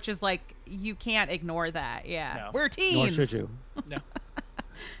van, which is like you can't ignore that. Yeah. No. We're Nor teens. should you. No.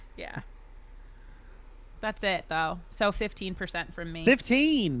 Yeah. That's it though. So 15% from me.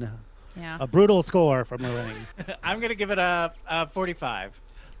 15. Yeah. A brutal score from Lorraine. I'm going to give it a 45.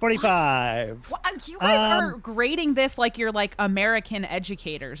 45. Well, you guys are Um, grading this like you're like American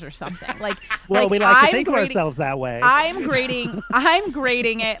educators or something. Like, Well, like we like to I'm think of grading- ourselves that way. I'm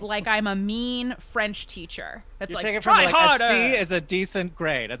grading it like I'm a mean French teacher. That's You're like taking try from like harder. a C is a decent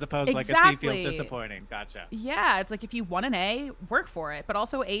grade as opposed to like a C Exactly. feels disappointing. Gotcha. Yeah, it's like if you want an A, work for it. But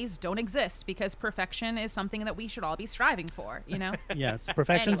also A's don't exist because perfection is something that we should all be striving for, you know? Yes,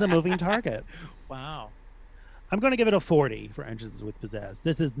 perfection's Anyway. a moving target. Wow. I'm going to give it a 40 for entrances with pizzazz.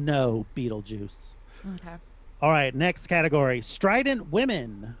 This is no Beetlejuice. Okay. All right, next category, strident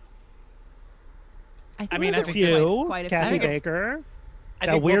women. I mean, there's I a think few, quite a Kathy few. Baker, I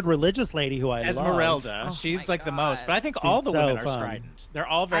that think weird both- religious lady who I love. Esmeralda, Oh she's my like the most. God. But I think all She's the women so are fun. strident. They're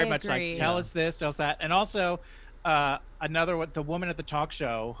all very I much agree. like, tell Yeah. us this, tell us that. And also, another one, the woman at the talk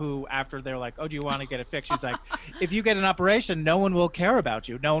show who, after they're like, oh, do you want to get it fixed? She's like, if you get an operation, no one will care about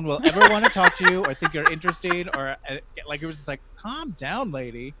you. No one will ever want to talk to you or think you're interesting. Or like, it was just like, calm down,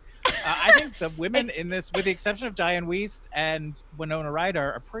 lady. I think the women in this, with the exception of Diane Wiest and Winona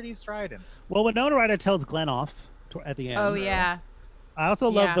Ryder, are pretty strident. Well, Winona Ryder tells Glenn off at the end. Oh, yeah. I also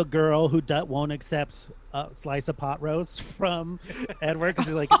love Yeah. the girl who won't accept a slice of pot roast from Edward because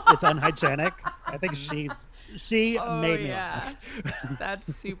she's like, it's unhygienic. I think she Oh, made me yeah. laugh.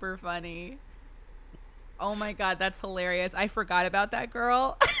 That's super funny. Oh my God, that's hilarious. I forgot about that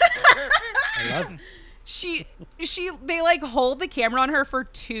girl. I love They like hold the camera on her for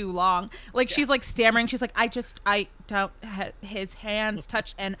too long. Like she's like stammering. She's like, I don't his hands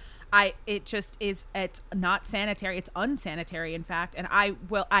touch and it's not sanitary. It's unsanitary, in fact. And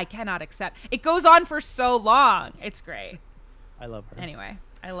I cannot accept. It goes on for so long. It's great. I love her. Anyway,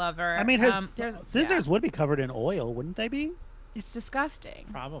 I love her. I mean, his there's- scissors yeah. would be covered in oil, wouldn't they be? It's disgusting.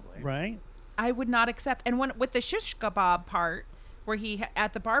 Probably. Right? I would not accept. And when with the shish kebab part, where he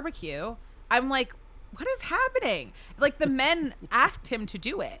at the barbecue, I'm like, what is happening? Like the men asked him to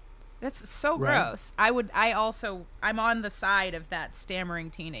do it. That's so Right. gross. I'm on the side of that stammering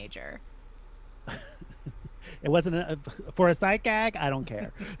teenager. It wasn't for a sight gag. I don't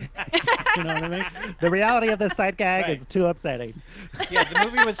care. You know what I mean? The reality of this sight gag Right. is too upsetting. Yeah, the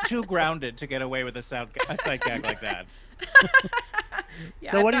movie was too grounded to get away with a sight gag like that.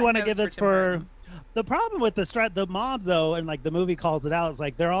 Yeah, So I've what do you got want to notes give this Tim Burton. the problem with the moms though, and like the movie calls it out, is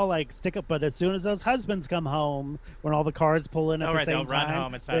like they're all like stick up, but as soon as those husbands come home, when all the cars pull in at Oh, the right, same they'll run time,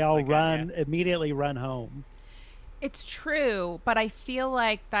 home as fast they as all they can, run immediately run home. It's true, but I feel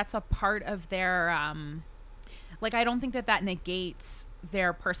like that's a part of their Like, I don't think that negates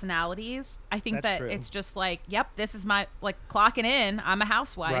their personalities. I think That's that true. it's just like, yep, this is my, like, clocking in. I'm a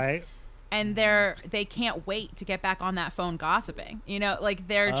housewife. Right. And they can't wait to get back on that phone gossiping. You know, like,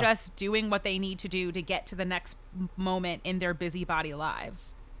 they're just doing what they need to do to get to the next moment in their busybody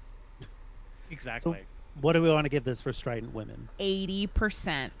lives. Exactly. So what do we want to give this for Strident Women?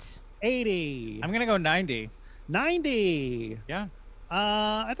 80%. 80. I'm gonna go 90. 90. Yeah.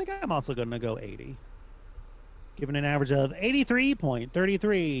 I think I'm also going to go 80. Giving an average of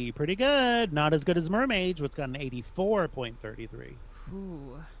 83.33. Pretty good. Not as good as Mermaids, which got an 84.33.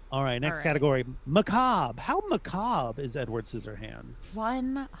 Ooh. All right, next right. category. Macabre. How macabre is Edward Scissorhands?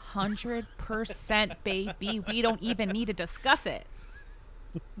 100%, baby. We don't even need to discuss it.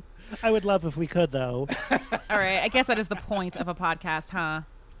 I would love if we could, though. All right. I guess that is the point of a podcast, huh?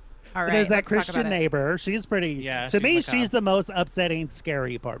 All right. There's that let's talk Christian about it. neighbor. She's pretty. Yeah, To she's me, macabre. she's the most upsetting,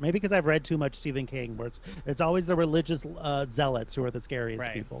 scary part. Maybe because I've read too much Stephen King, where it's always the religious zealots who are the scariest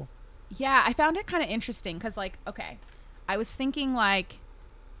Right. people. Yeah, I found it kind of interesting because, like, okay, I was thinking, like,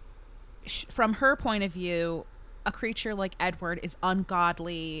 from her point of view, a creature like Edward is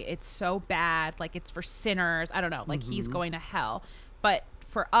ungodly. It's so bad. Like, it's for sinners. I don't know. Like, he's going to hell. But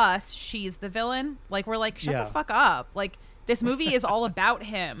for us, she's the villain. Like, we're like, shut Yeah. the fuck up. Like, this movie is all about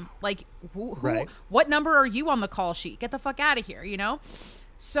him. Like, who Right. what number are you on the call sheet? Get the fuck out of here, you know?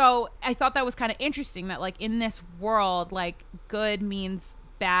 So I thought that was kind of interesting that, like, in this world, like, good means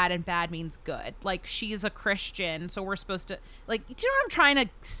bad and bad means good. Like, she's a Christian, so we're supposed to, like, do you know what I'm trying to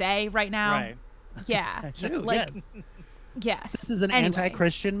say right now? Right. Yeah. I do, Like, yes. yes. This is an Anyway,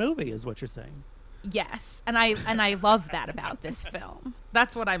 anti-Christian movie, is what you're saying. Yes. And I love that about this film.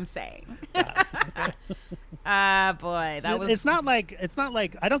 That's what I'm saying. Boy, that was It's not like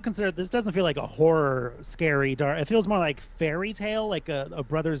I don't consider this doesn't feel like a horror, scary, dark. It feels more like fairy tale, like a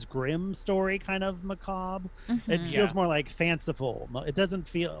Brothers Grimm story, kind of macabre. It feels Yeah. more like fanciful. It doesn't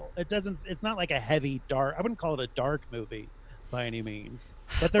feel. It's not like a heavy dark. I wouldn't call it a dark movie by any means.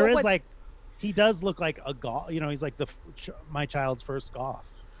 But there But is what- like, he does look like a goth. You know, he's like my child's first goth.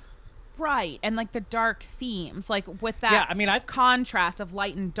 right, and like the dark themes, like with that Yeah, I mean, I've contrast of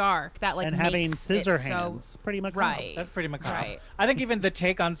light and dark, that like And having makes scissor it so- hands, pretty macabre. Right. That's pretty macabre. Right. I think even the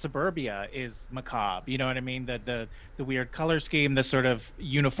take on Suburbia is macabre. You know what I mean? The weird color scheme, the sort of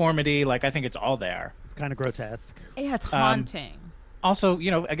uniformity. Like, I think it's all there. It's kind of grotesque. Yeah, it's haunting. Also,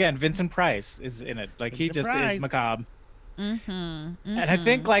 you know, again, Vincent Price is in it. Like, he Vincent just Price. is macabre. Mm-hmm. And I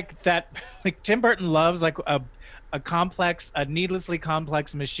think like that, like Tim Burton loves like a needlessly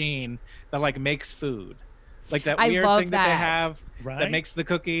complex machine that like makes food, like that I weird love thing that they that. have Right. that makes the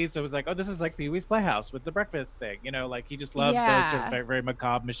cookies. It was like, oh, this is like Pee-wee's Playhouse with the breakfast thing, you know, like he just loves those sort Yeah. of very, very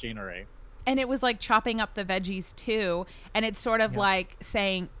macabre machinery. And it was like chopping up the veggies too, and it's sort of like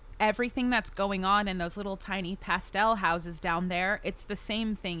saying everything that's going on in those little tiny pastel houses down there, it's the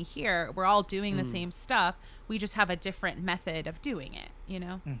same thing here. We're all doing the same stuff. We just have a different method of doing it, you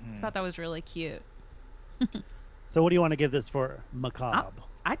know? I thought that was really cute. So, what do you want to give this for macabre?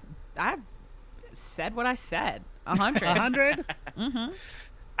 I said what I said. 100. 100. I'm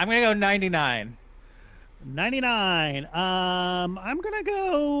gonna go 99. 99. I'm gonna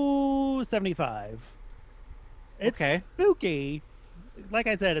go 75. It's Okay. spooky. Like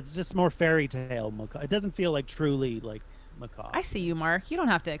I said, it's just more fairy tale macabre. It doesn't feel like truly like macabre. I see you, Mark. You don't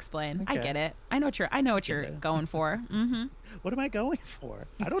have to explain. I Okay. get it. I know what you're going for. Mm-hmm. What am I going for?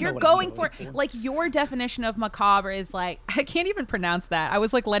 I don't know. You're what I'm going for like your definition of macabre is like, I can't even pronounce that. I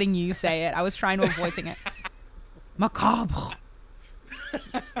was like letting you say it. I was trying to avoid saying it. Macabre.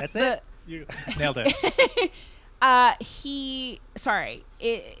 That's The- it. You nailed it.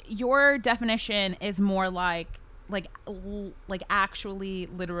 Your definition is more like actually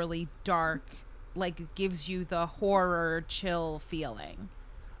literally dark, like gives you the horror chill feeling.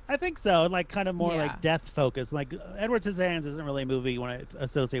 I think so. Like kind of more Yeah. like death focused. Like Edward Scissorhands isn't really a movie when I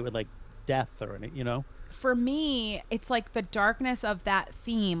associate with like death or anything, you know? For me, it's like the darkness of that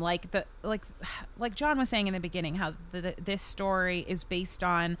theme, like John was saying in the beginning, how this story is based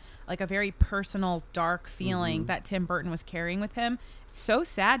on like a very personal, dark feeling that Tim Burton was carrying with him. It's so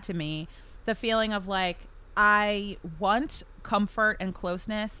sad to me, the feeling of like, I want comfort and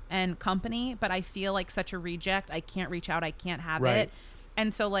closeness and company, but I feel like such a reject. I can't reach out. I can't have Right. it.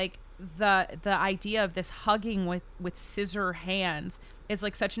 And so like the idea of this hugging with scissor hands is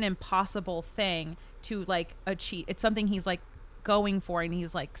like such an impossible thing to like achieve. It's something he's like going for and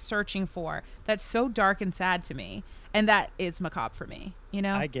he's like searching for. That's so dark and sad to me. And that is macabre for me, you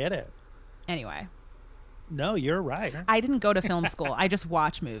know? I get it. Anyway, No, you're right. I didn't go to film school. I just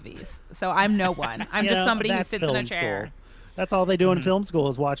watch movies. So I'm no one. I'm You just know, somebody who that's sits in a film chair. school. That's all they do in film school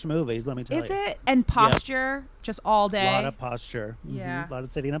is watch movies, let me tell you. Is it? And posture just all day. A lot of posture. Yeah. A lot of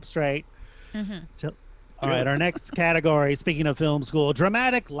sitting up straight. So, all right, our next category, speaking of film school,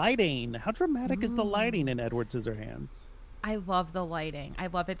 dramatic lighting. How dramatic is the lighting in Edward Scissorhands? I love the lighting. I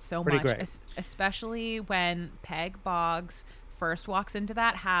love it so Pretty much, great. Especially when Peg Boggs first walks into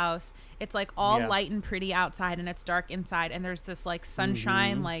that house. It's like all light and pretty outside, and it's dark inside, and there's this like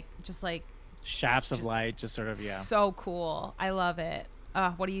sunshine, like just like shafts of light, just sort of so cool. I love it.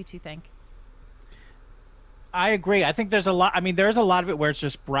 What do you two think? I agree. I think there's a lot. I mean, there's a lot of it where it's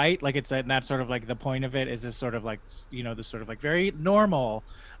just bright, like it's and that's sort of like the point of it is this sort of like this sort of like very normal.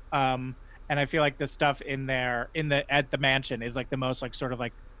 And I feel like the stuff in there at the mansion is like the most like sort of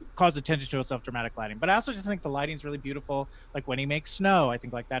like calls attention to itself, dramatic lighting. But I also just think the lighting's really beautiful. Like when he makes snow, I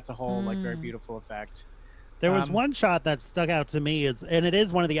think like that's a whole like very beautiful effect. There was one shot that stuck out to me and it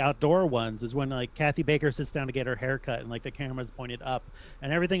is one of the outdoor ones, is when like Kathy Baker sits down to get her hair cut and like the camera's pointed up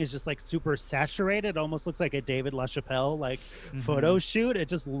and everything is just like super saturated. It almost looks like a David LaChapelle like photo shoot. It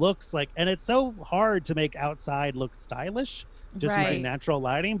just looks like, and it's so hard to make outside look stylish just using natural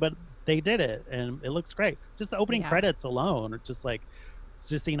lighting, but they did it and it looks great. Just the opening credits alone are just like,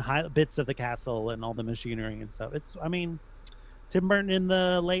 just seeing bits of the castle and all the machinery and stuff. It's, I mean, Tim Burton in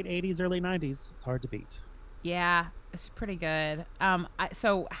the late 80s, early 90s, it's hard to beat. Yeah, it's pretty good.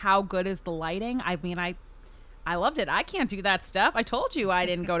 So how good is the lighting? I mean, I loved it. I can't do that stuff. I told you I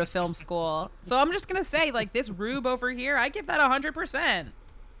didn't go to film school. So I'm just going to say, like, this rube over here, I give that 100%.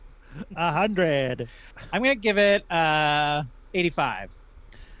 100. I'm going to give it 85.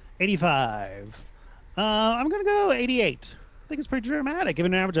 85. I'm going to go 88. I think it's pretty dramatic,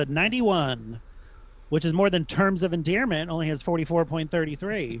 given an average of 91, which is more than Terms of Endearment, only has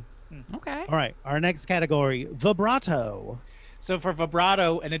 44.33. Okay. All right. Our next category, vibrato. So for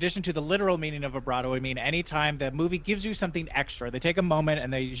vibrato, in addition to the literal meaning of vibrato, I mean anytime the movie gives you something extra, they take a moment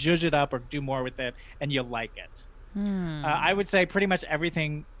and they zhuzh it up or do more with it, and you like it. I would say pretty much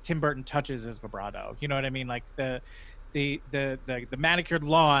everything Tim Burton touches is vibrato. You know what I mean? Like the manicured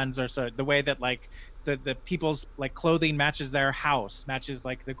lawns, or so the way that like the people's like clothing matches their house, matches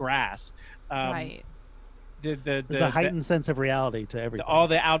like the grass. Right. There's a heightened sense of reality to everything. All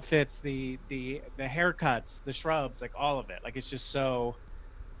the outfits, the haircuts, the shrubs, like all of it. Like it's just so,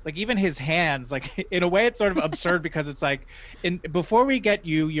 like even his hands, like in a way it's sort of absurd because it's like, before we get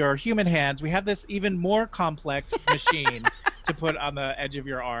you your human hands, we have this even more complex machine to put on the edge of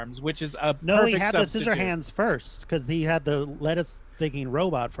your arms, which is a no. Perfect He had substitute. the scissor hands first because he had the lettuce thinking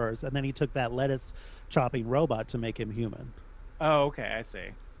robot first, and then he took that lettuce chopping robot to make him human. Oh, okay, I see.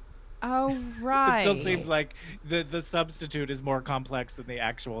 Oh, right. It still seems like the substitute is more complex than the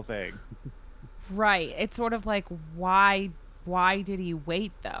actual thing. Right. It's sort of like, why did he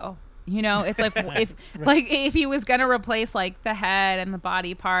wait though? You know, it's like if if he was gonna replace like the head and the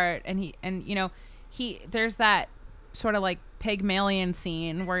body part, and there's that sort of like Pygmalion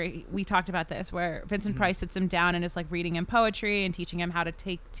scene where we talked about this, where Vincent Price sits him down and is like reading him poetry and teaching him how to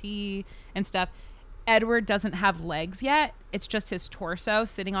take tea and stuff. Edward doesn't have legs yet. It's just his torso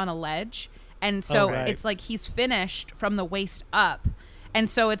sitting on a ledge. And so it's like he's finished from the waist up. And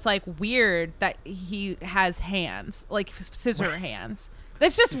so it's like weird that he has hands, like scissor hands.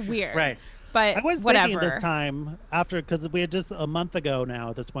 That's just weird. Right. But I was whatever. thinking this time after, because we had just a month ago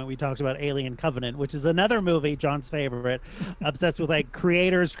now at this point, we talked about Alien Covenant, which is another movie, John's favorite, obsessed with like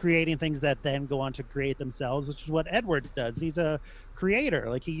creators creating things that then go on to create themselves, which is what Edwards does. He's a creator.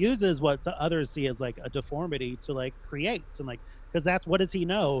 Like he uses what others see as like a deformity to like create, and like, because that's, what does he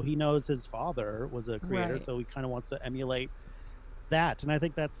know? He knows his father was a creator, so he kind of wants to emulate that. And I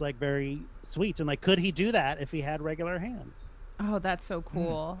think that's like very sweet. And like, could he do that if he had regular hands? Oh, that's so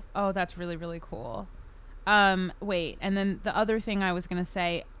cool. Oh, that's really, really cool. Wait, and then the other thing I was going to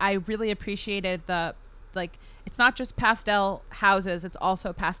say, I really appreciated it's not just pastel houses, it's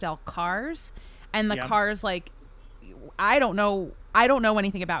also pastel cars. And the cars, like, I don't know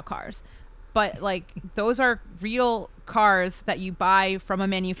anything about cars, but like those are real cars that you buy from a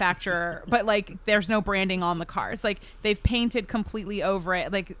manufacturer, but like there's no branding on the cars. Like they've painted completely over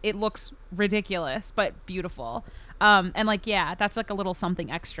it. Like it looks ridiculous, but beautiful. And like, yeah, that's like a little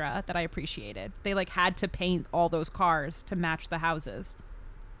something extra that I appreciated. They like had to paint all those cars to match the houses.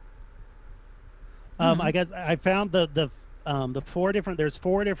 I guess I found the four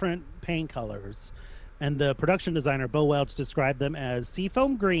different paint colors, and the production designer Bo Welch described them as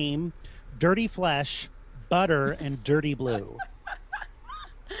seafoam green, dirty flesh, butter, and dirty blue.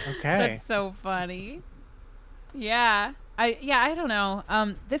 Okay. That's so funny. Yeah. I don't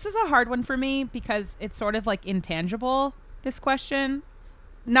know. This is a hard one for me because it's sort of like intangible, this question.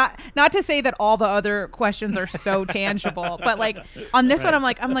 not to say that all the other questions are so tangible, but like on this one, I'm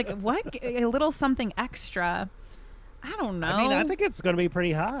like, what? A little something extra. I don't know. I mean, I think it's going to be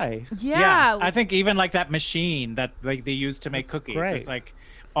pretty high. Yeah. I think even like that machine that like they use to make cookies. great. It's like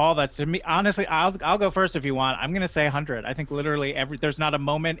all that's to me. Honestly, I'll go first if you want. I'm going to say 100. I think literally there's not a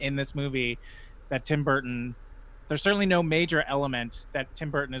moment in this movie that Tim Burton. There's certainly no major element that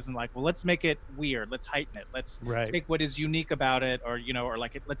Tim Burton isn't like, well, let's make it weird. Let's heighten it. Let's take what is unique about it, or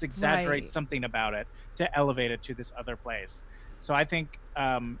let's exaggerate something about it to elevate it to this other place. So I think,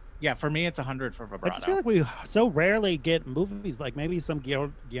 for me, it's 100 for vibrato. I just feel like we so rarely get movies like maybe some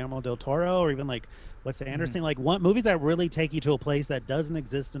Guillermo del Toro or even like Wes Anderson, like movies that really take you to a place that doesn't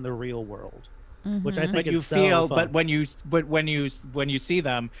exist in the real world. Which I think is so fun. But when you see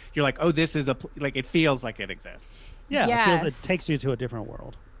them, you're like, oh, this is it feels like it exists. Yeah, yes. it takes you to a different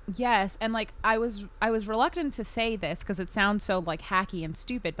world. Yes, and like I was reluctant to say this because it sounds so like hacky and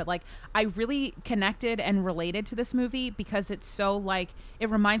stupid, but like I really connected and related to this movie because it's so like it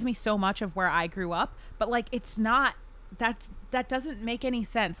reminds me so much of where I grew up, but like it's not that doesn't make any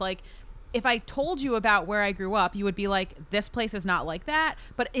sense. Like if I told you about where I grew up, you would be like, this place is not like that,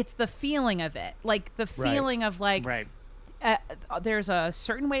 but it's the feeling of it. Like the feeling of like there's a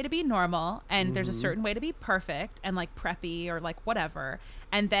certain way to be normal and there's a certain way to be perfect and like preppy or like whatever.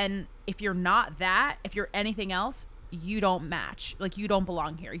 And then if you're not that, if you're anything else, you don't match. Like you don't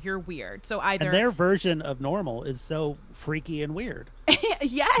belong here. You're weird. So either and their version of normal is so freaky and weird.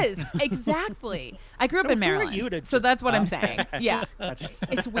 Yes, exactly. I grew up in Maryland, so that's what I'm saying. Yeah,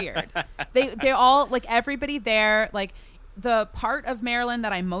 it's weird. They all like everybody there like. The part of Maryland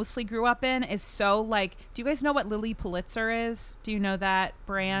that I mostly grew up in is so like, do you guys know what Lilly Pulitzer is? Do you know that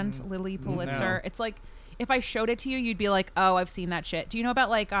brand, Lilly Pulitzer? No. It's like, if I showed it to you, you'd be like, oh, I've seen that shit. Do you know about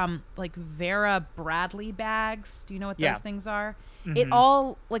like Vera Bradley bags? Do you know what those things are? Mm-hmm. It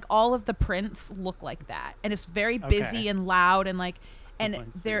all of the prints look like that. And it's very busy and loud and like, and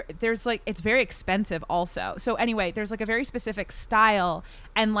there's like, it's very expensive also. So anyway, there's like a very specific style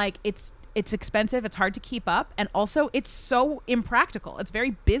and like, it's expensive. It's hard to keep up. And also it's so impractical. It's very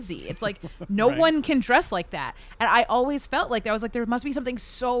busy. It's like no one can dress like that. And I always felt like that. I was like, there must be something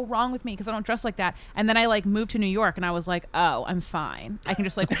so wrong with me because I don't dress like that. And then I like moved to New York and I was like, oh, I'm fine. I can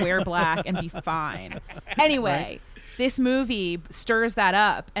just like wear black and be fine. Anyway, this movie stirs that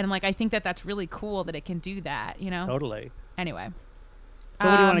up. And like, I think that that's really cool that it can do that, you know? Totally. Anyway. So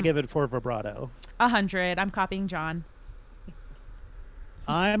what do you want to give it for vibrato? 100. I'm copying John.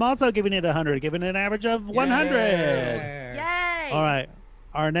 I'm also giving it 100, giving it an average of 100. Yay! All right.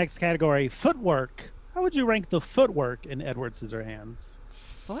 Our next category, footwork. How would you rank the footwork in Edward Scissorhands?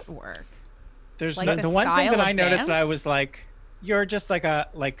 Footwork? There's like the one thing that I noticed, dance? I was like, you're just like a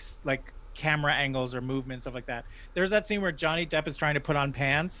like camera angles or movement, stuff like that. There's that scene where Johnny Depp is trying to put on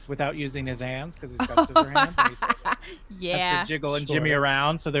pants without using his hands because he's got scissor hands. And has to jiggle and jimmy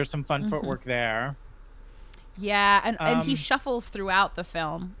around. So there's some fun footwork there. Yeah, and he shuffles throughout the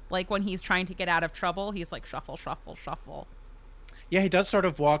film. Like when he's trying to get out of trouble, he's like shuffle, shuffle, shuffle. Yeah, he does sort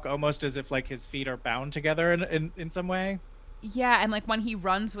of walk almost as if like his feet are bound together in some way. Yeah, and like when he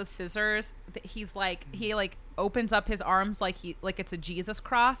runs with scissors, he's like he like opens up his arms like it's a Jesus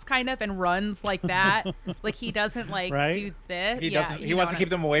cross kind of and runs like that. Like he doesn't like do this. He doesn't. He wants to keep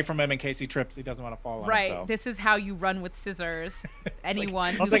them away from him in case he trips. He doesn't want to fall on himself. This is how you run with scissors.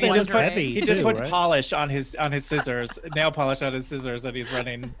 Anyone who's like he just put right? polish on his scissors, nail polish on his scissors, and he's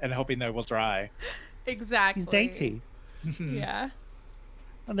running and hoping they will dry. Exactly. He's dainty. Yeah.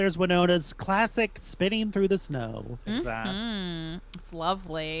 And there's Winona's classic spinning through the snow. It's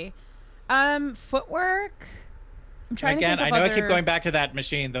lovely. Footwork. I'm trying to think of I keep going back to that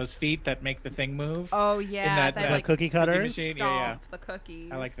machine, those feet that make the thing move. Oh yeah, that like cookie cutters. Stomp the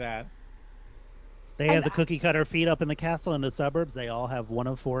cookies. I like that. They have the cookie cutter feet up in the castle in the suburbs. They all have one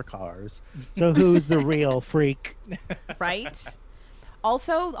of 4 cars. So who's the real freak? Right.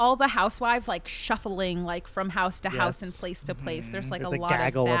 Also, all the housewives like shuffling like from house to house and place to place. There's like There's a lot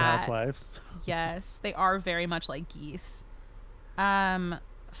gaggle of that. housewives. Yes, they are very much like geese.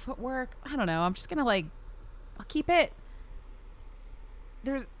 Footwork. I don't know. I'm just gonna like. I'll keep it.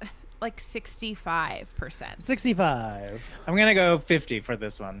 There's like 65%. 65. I'm gonna go 50 for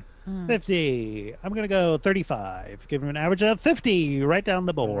this one. 50. I'm gonna go 35. Give him an average of 50 right down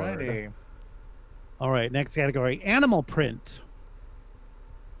the board. Alrighty. All right. Next category: animal print.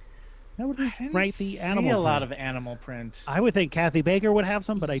 How would we write the animal print? A lot of animal print. I would think Kathy Baker would have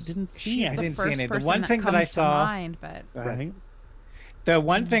some, but I didn't see She's it. the I didn't see first any. The person one thing that I comes to saw, mind, but Right. the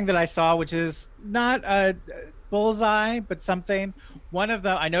one thing that I saw, which is not Bullseye, but something. One of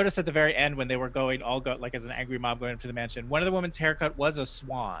them, I noticed at the very end when they were like as an angry mob going up to the mansion, one of the women's haircut was a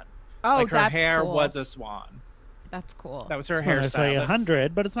swan. Oh, like her that's hair cool. was a swan. That's cool. That was her It's not necessarily hairstyle.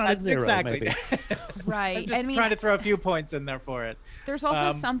 100, but it's not a zero. Exactly. Maybe. Right. I'm just trying to throw a few points in there for it. There's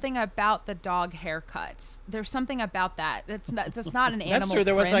also something about the dog haircuts. There's something about that. That's not an animal. That's true.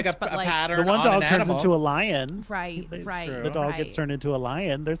 There was like print, a but, like, pattern. The one on dog an turns animal. into a lion. Right. Right. true. The dog right. gets turned into a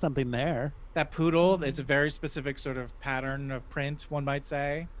lion. There's something there. That poodle is a very specific sort of pattern of print, one might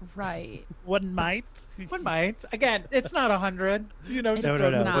say. Right. One might. One might. Again, it's not 100. You know, It's just No.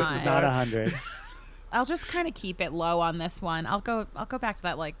 throw not. the This voices is not there. 100. I'll just kind of keep it low on this one. I'll go back to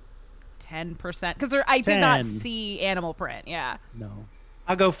that like 10% because I did not 10. see animal print. Yeah. No.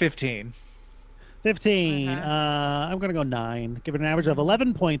 I'll go 15. 15. I'm going to go 9. Give it an average of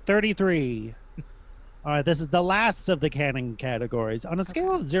 11.33. All right, this is the last of the canon categories. On a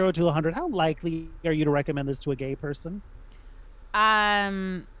scale of 0 to 100, how likely are you to recommend this to a gay person?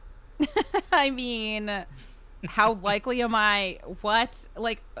 I mean, how likely am I? What?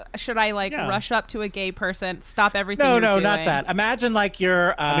 Like, should I rush up to a gay person, stop everything? No, you're doing? not that. Imagine like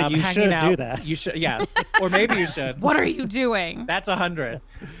you're I mean, you hanging should out. do that. You should, yes, or maybe you should. What are you doing? That's 100.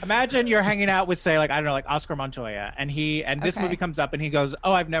 Imagine you're hanging out with, say, like I don't know, like Oscar Montoya, and this Okay. movie comes up, and he goes,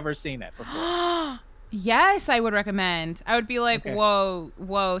 "Oh, I've never seen it before." Yes, I would recommend. I would be like, Okay.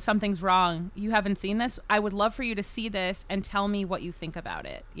 whoa, something's wrong. You haven't seen this? I would love for you to see this and tell me what you think about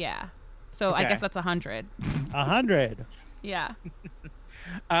it. Yeah. So I Okay. guess that's 100. 100. Yeah.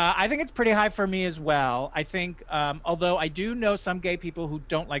 I think it's pretty high for me as well. I think, although I do know some gay people who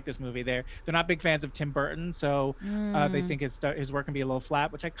don't like this movie, they're not big fans of Tim Burton, so they think his work can be a little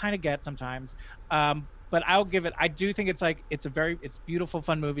flat, which I kind of get sometimes. But I'll give it. I do think it's beautiful,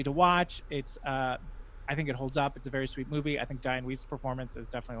 fun movie to watch. I think it holds up. It's a very sweet movie. I think Diane Weist's performance is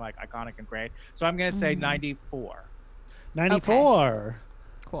definitely like iconic and great. So I'm gonna say 94. 94.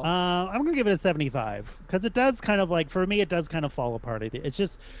 Cool. I'm going to give it a 75 because it does kind of like, for me, it does kind of fall apart. It's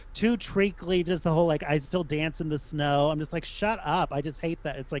just too treacly. Just the whole, like, I still dance in the snow. I'm just like, shut up. I just hate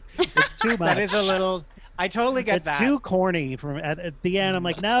that. It's like, it's too much. That is a little. I totally get it's that. too corny from at the end. I'm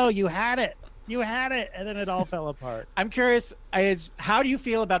like, no, you had it. And then it all fell apart. I'm curious, how do you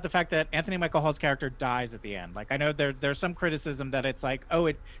feel about the fact that Anthony Michael Hall's character dies at the end? Like, I know there's some criticism that it's like, oh,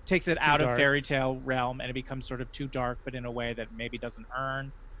 it takes it out dark. of fairy tale realm and it becomes sort of too dark, but in a way that maybe doesn't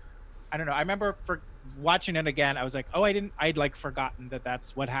earn. I don't know. I remember for watching it again, I was like, oh, I'd like forgotten that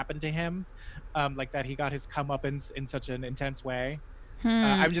that's what happened to him. Like that he got his comeuppance in such an intense way.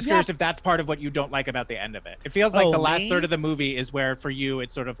 I'm just curious if that's part of what you don't like about the end of it. It feels like the last third of the movie is where, for you, it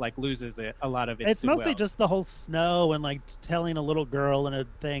sort of like loses a lot of its It's mostly goodwill. just the whole snow and like telling a little girl and a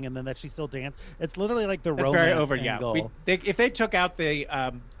thing, and then that she still dance. It's literally like the That's romance very over. angle. Yeah, if they took out the,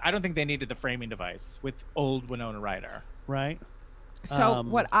 I don't think they needed the framing device with old Winona Ryder. Right. So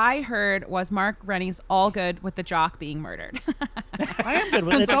what I heard was Mark Rennie's all good with the jock being murdered. I am good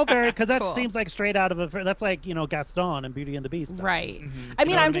with it. It's all very, because that Cool. seems like straight out of that's like, Gaston and Beauty and the Beast stuff. Right. Mm-hmm. I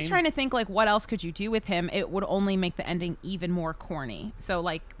mean, know what I'm I just mean? trying to think like what else could you do with him? It would only make the ending even more corny. So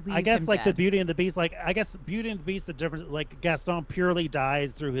like leave I guess him like the dead. Beauty and the Beast, like I guess Beauty and the Beast, the difference, like Gaston purely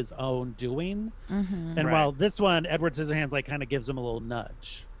dies through his own doing, and Right. while this one, Edward Scissorhands like kind of gives him a little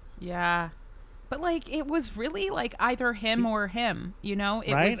nudge, Yeah. But like it was really like either him or him, It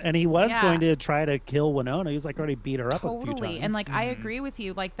right? was, And he was yeah, going to try to kill Winona. He was like already beat her up a few totally. times. And like I agree with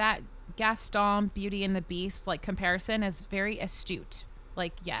you. Like that Gaston Beauty and the Beast like comparison is very astute.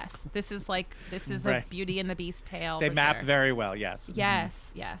 Like yes, this is a Right. Beauty and the Beast tale. They for map sure. very well. Yes.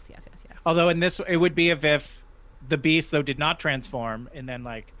 Yes. Although in this, it would be if the Beast though did not transform and then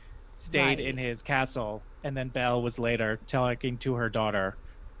like stayed Right. in his castle, and then Belle was later talking to her daughter,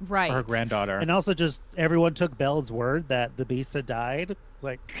 Right. or her granddaughter. And also just everyone took Belle's word that the Beast had died.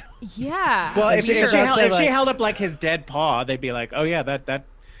 Like, Yeah. well, I if mean, she like- held up like his dead paw, they'd be like, oh yeah,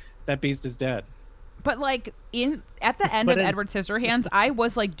 that Beast is dead. But like at the end But of in- Edward Scissorhands, I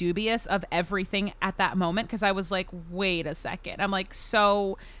was like dubious of everything at that moment because I was like, wait a second. I'm like,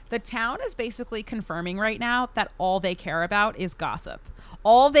 so the town is basically confirming right now that all they care about is gossip.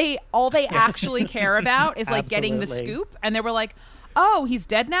 All they actually care about is like getting the Absolutely. scoop. And they were like, oh, he's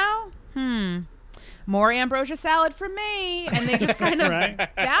dead now? More ambrosia salad for me. And they just kind of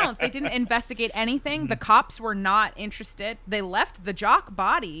Right. bounced. They didn't investigate anything. The cops were not interested. They left the jock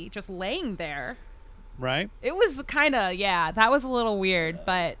body just laying there. right? It was kind of, that was a little weird,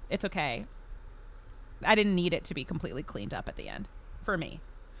 but it's okay. I didn't need it to be completely cleaned up at the end for me.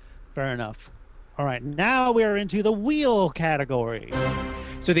 Fair enough. All right, now we're into the wheel category.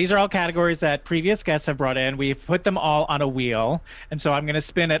 So these are all categories that previous guests have brought in. We've put them all on a wheel. And so I'm going to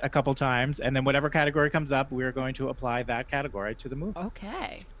spin it a couple times. And then whatever category comes up, we're going to apply that category to the movie.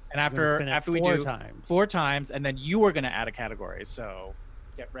 Okay. And after we do times. 4 times, and then you are going to add a category. So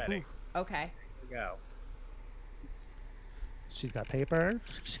get ready. Okay. Here we go. She's got paper.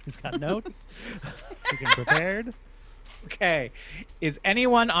 She's got notes. She's prepared. Okay. Is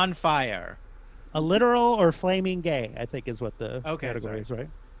anyone on fire? A literal or flaming gay, I think, is what the category is, right?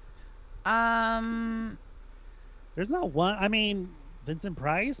 There's not one. I mean, Vincent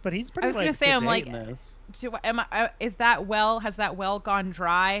Price, but he's pretty. I was gonna say, I'm like, has that well gone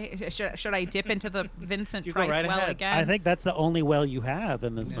dry? Should I dip into the Vincent Price well ahead. Again? I think that's the only well you have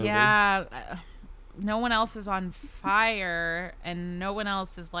in this movie. Yeah, no one else is on fire, and no one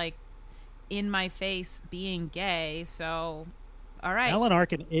else is like in my face being gay. So, all right. Alan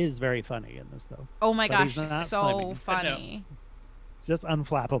Arkin is very funny in this, though. Oh my gosh, so funny. Just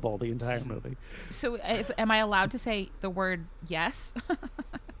unflappable the entire movie. So am I allowed to say the word yes?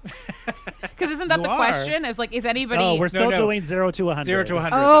 Because isn't that the question? Is like, is anybody... Oh, we're still doing 0 to 100. 0 to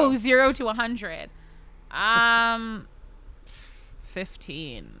 100. Oh, 0 to 100. 15%.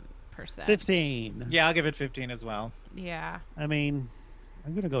 15. Yeah, I'll give it 15 as well. Yeah. I mean,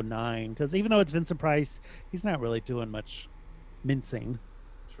 I'm going to go 9. Because even though it's Vincent Price, he's not really doing much mincing.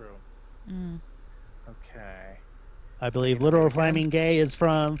 True. Okay. I believe Literal Flaming Gay is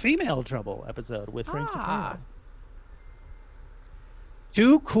from Female Trouble episode with Frank Takano.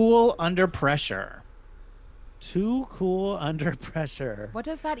 Too cool under pressure. Too cool under pressure. What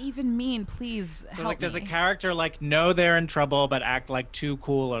does that even mean? Please help me. Does a character like know they're in trouble but act like too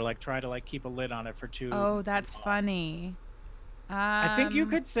cool, or like try to like keep a lid on it for too? Oh, that's funny. I think you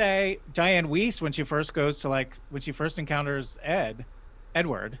could say Diane Weiss when she first encounters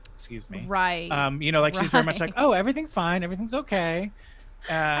Edward, excuse me. Right. She's very much like, oh, everything's fine, everything's okay.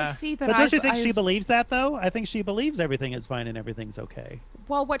 I see that. But don't you think she believes that, though? I think she believes everything is fine and everything's okay.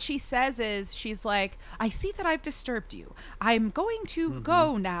 Well, what she says is, she's like, I see that I've disturbed you. I'm going to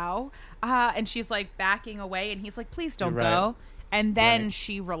go now. And she's like backing away, and he's like, please don't go. And then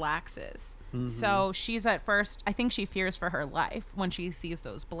she relaxes. So she's at first, I think she fears for her life when she sees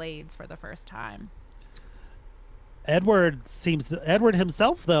those blades for the first time. Edward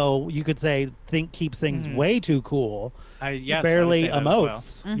himself, though, you could say, keeps things way too cool. Yes, he barely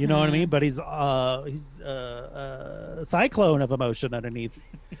emotes. Well. You know what I mean? But he's a cyclone of emotion underneath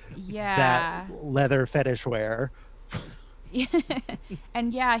that leather fetish wear.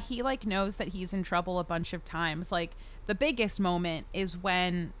 And he like knows that he's in trouble a bunch of times. Like the biggest moment is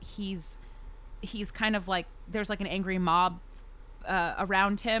when he's kind of like, there's like an angry mob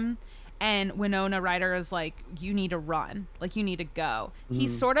around him. And Winona Ryder is like, you need to run. Like, you need to go. He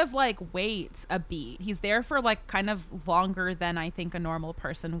sort of like waits a beat. He's there for like kind of longer than I think a normal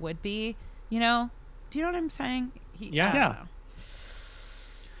person would be. You know? Do you know what I'm saying? Yeah.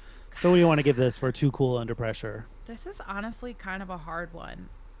 So what do you want to give this for Too Cool Under Pressure? This is honestly kind of a hard one.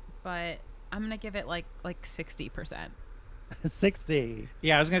 But I'm going to give it like 60%. 60.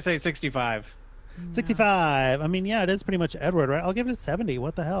 Yeah, I was going to say 65. 65. I mean, it is pretty much Edward, right? I'll give it a 70.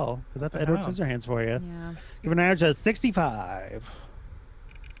 What the hell? Because that's Edward Scissorhands for you. Yeah. Give an average of 65.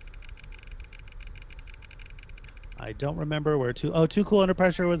 I don't remember where Too Cool Under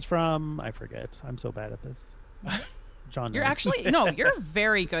Pressure was from. I forget. I'm so bad at this. John knows. You're actually, no, you're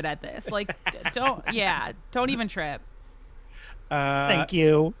very good at this. Like, don't even trip. Thank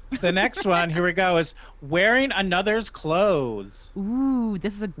you. The next one, here we go, is wearing another's clothes. Ooh,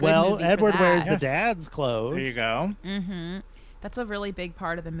 this is a good Well, movie Edward for that. wears the dad's clothes. There you go. That's a really big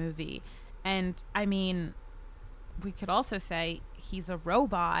part of the movie. And, I mean, we could also say he's a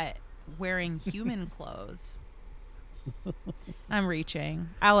robot wearing human clothes. I'm reaching.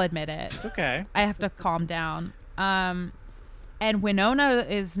 I'll admit it. It's okay. I have to calm down. And Winona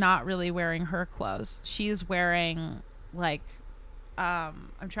is not really wearing her clothes. She's wearing, like...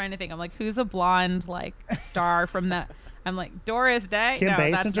 I'm trying to think. I'm like, who's a blonde like star from that? I'm like, Doris Day. Kim no,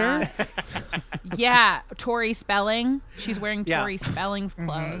 Basinger? that's not. Yeah, Tori Spelling. She's wearing Tori Spelling's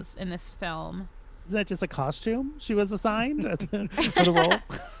clothes in this film. Isn't that just a costume she was assigned for the role?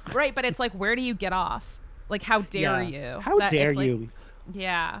 Right, but it's like, where do you get off? Like, how dare you? How dare you?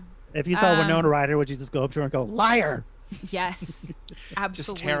 Yeah. If you saw Winona Ryder, would you just go up to her and go, liar? Yes,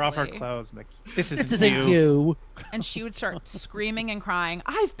 absolutely. Just tear off her clothes. Like, this isn't you. And she would start screaming and crying,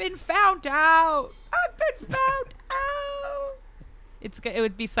 I've been found out. I've been found out. It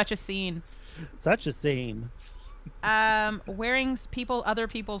would be such a scene. Such a scene. Wearing other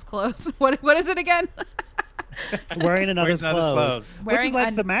people's clothes. What is it again? Wearing another's clothes. Which is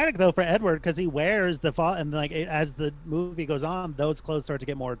like thematic though for Edward because he wears the and like as the movie goes on, those clothes start to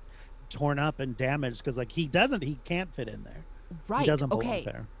get more torn up and damaged because like he can't fit in there. Right. He doesn't belong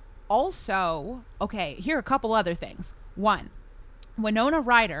there. Also, here are a couple other things. One, Winona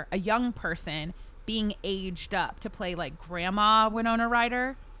Ryder, a young person being aged up to play like Grandma Winona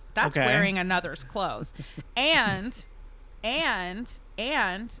Ryder. That's wearing another's clothes. And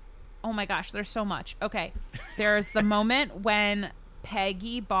oh my gosh, there's so much. Okay. There's the moment when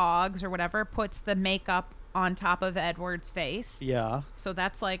Peggy Boggs or whatever puts the makeup on top of Edward's face. Yeah. So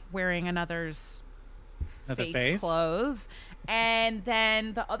that's like wearing another face clothes. And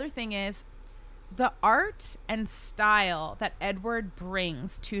then the other thing is the art and style that Edward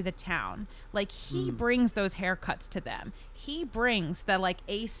brings to the town. Like he brings those haircuts to them. He brings the like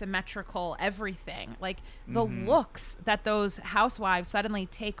asymmetrical everything. Like the looks that those housewives suddenly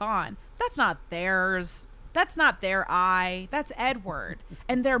take on. That's not theirs. That's not their eye. That's Edward.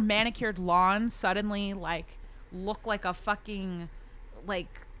 And their manicured lawns suddenly like look like a fucking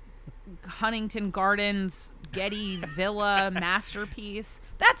like Huntington Gardens Getty Villa masterpiece.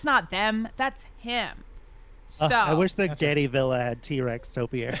 That's not them. That's him. So I wish the Getty Villa had T-Rex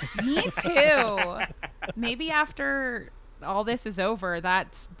topiaries. Me too. Maybe after all this is over,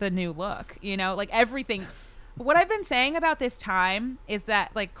 that's the new look. You know, like everything. What I've been saying about this time is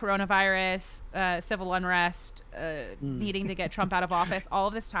that like coronavirus, civil unrest, needing to get Trump out of office, all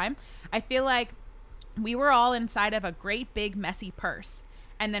of this time, I feel like we were all inside of a great big messy purse.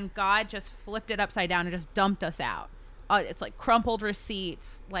 And then God just flipped it upside down and just dumped us out. It's like crumpled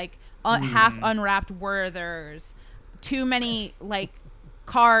receipts, like half unwrapped Werthers, too many like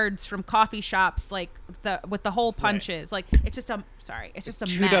cards from coffee shops, like with the hole punches. Like it's just a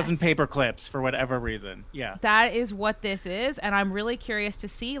Two dozen paper clips for whatever reason. Yeah, that is what this is, and I'm really curious to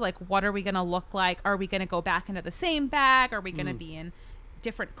see like what are we gonna look like? Are we gonna go back into the same bag? Are we gonna be in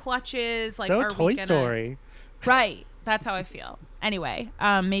different clutches? Like so are Toy we gonna... Story, right? That's how I feel. Anyway,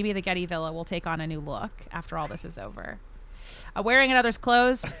 maybe the Getty Villa will take on a new look after all this is over. Wearing another's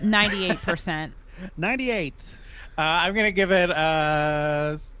clothes, 98%. 98. I'm going to give it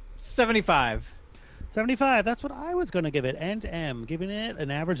 75. 75. That's what I was going to give it. And giving it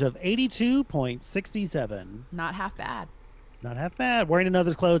an average of 82.67. Not half bad. Not half bad. Wearing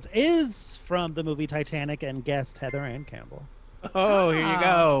another's clothes is from the movie Titanic and guest Heather Ann Campbell. Oh, here you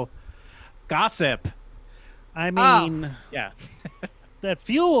go. Gossip. I mean, yeah, that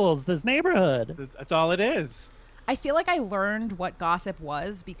fuels this neighborhood. That's all it is. I feel like I learned what gossip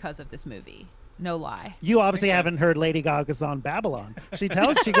was because of this movie. No lie. You obviously haven't heard Lady Gaga's song Babylon. She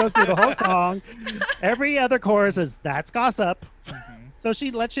goes through the whole song. Every other chorus is, that's gossip. So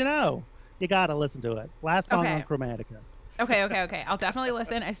she lets you know. You got to listen to it. Last song on Chromatica. Okay. I'll definitely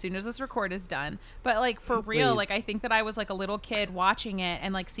listen as soon as this record is done. But like for real, like I think that I was like a little kid watching it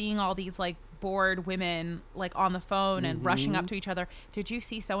and like seeing all these like bored women like on the phone and rushing up to each other. Did you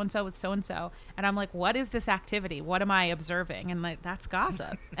see so-and-so with so-and-so? And I'm like, what is this activity? What am I observing? And like, that's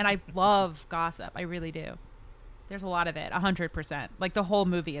gossip. And I love gossip. I really do. There's a lot of it. 100%. Like the whole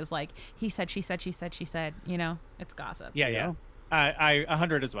movie is like, he said, she said, she said, she said, you know, it's gossip. Yeah. I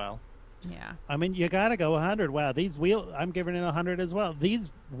 100 as well. Yeah. I mean, you got to go 100. Wow. I'm giving it 100 as well. These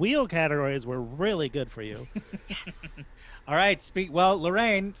wheel categories were really good for you. Yes. All right.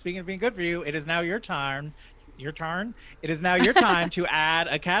 Lorraine, speaking of being good for you, it is now your turn. It is now your time to add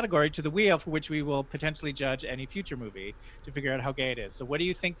a category to the wheel for which we will potentially judge any future movie to figure out how gay it is. So what are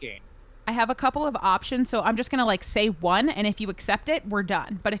you thinking? I have a couple of options, so I'm just going to like say one, and if you accept it, we're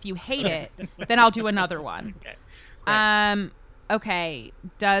done. But if you hate it, then I'll do another one. Okay. Great. Okay,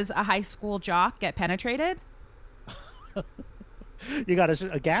 does a high school jock get penetrated? You got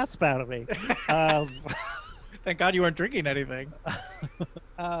a gasp out of me. Thank God you weren't drinking anything.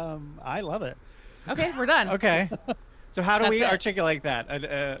 I love it. Okay, we're done. Okay. So how do we articulate that?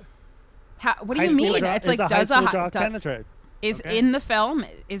 What do you mean? It's like, does a high school jock penetrate? Is in the film,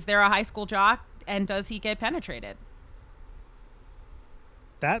 is there a high school jock and does he get penetrated?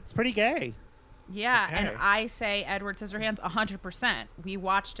 That's pretty gay. Yeah, okay. And I say Edward Scissorhands 100%. We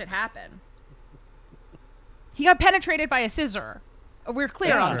watched it happen. He got penetrated by a scissor. We're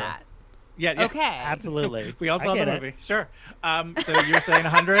clear on that. Yeah. Okay. Absolutely. We all saw the movie. Sure. So you're saying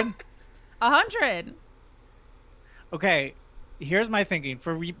 100? 100. Okay. Here's my thinking.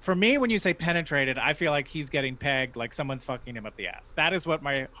 For me, when you say penetrated, I feel like he's getting pegged, like someone's fucking him up the ass. That is what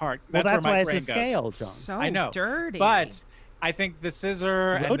my heart. That's where my brain goes. It's a scale, John. So I know. Dirty. But I think the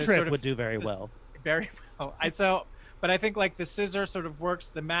scissor Road Trip would do very well. Very well. But I think like the scissor sort of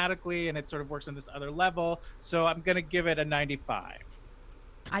works thematically, and it sort of works on this other level. So I'm gonna give it a 95.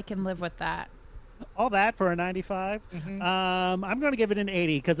 I can live with that. All that for a 95. I'm going to give it an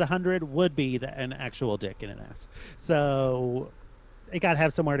 80 because 100 would be an actual dick in an ass. So it got to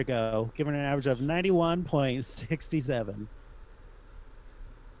have somewhere to go. Giving it an average of 91.67.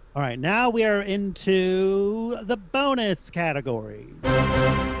 All right, now we are into the bonus categories.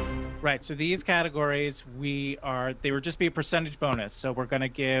 Right. So these categories they would just be a percentage bonus. So we're going to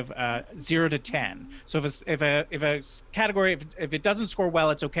give 0 to 10. So if a category if it doesn't score well,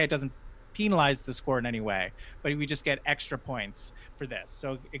 it's okay. It doesn't penalize the score in any way, but we just get extra points for this.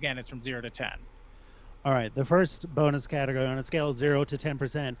 So again, it's from 0 to 10. All right, the first bonus category on a scale of 0 to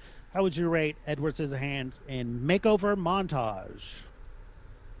 10%. How would you rate Edward Scissorhands in makeover montage?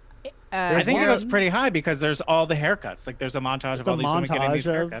 I think it goes pretty high because there's all the haircuts. Like there's a montage of all these women getting these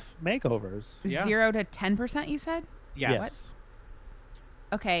haircuts. Makeovers. Yeah. 0 to 10%, you said? Yes.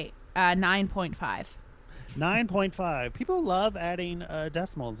 What? Okay, 9.5. 9.5. People love adding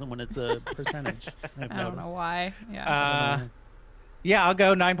decimals when it's a percentage. I don't know why. Yeah. Yeah, I'll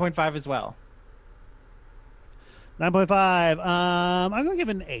go 9.5 as well. 9.5. I'm going to give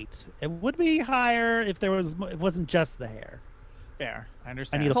it an 8. It would be higher if it wasn't just the hair. Fair. I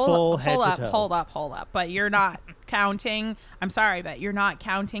understand. I need a full head to toe. Hold up. But you're not counting. I'm sorry, but you're not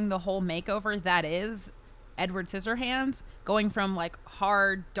counting the whole makeover that is Edward Scissorhands, going from like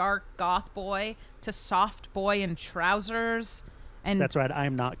hard, dark goth boy to soft boy in trousers. And that's right.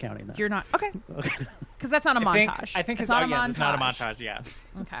 I'm not counting that. You're not. Okay. Because that's not a montage. I think it's not a montage. It's not a montage. Yeah.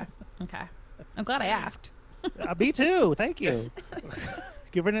 Okay. I'm glad I asked. Me too. Thank you.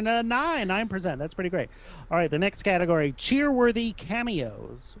 Give it a 9%. That's pretty great. All right, the next category, cheer-worthy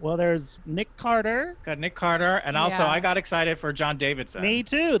cameos. Well, there's Nick Carter. Got Nick Carter, and also I got excited for John Davidson. Me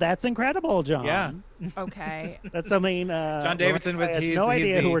too. That's incredible, John. Yeah. Okay. That's something. John Davidson has no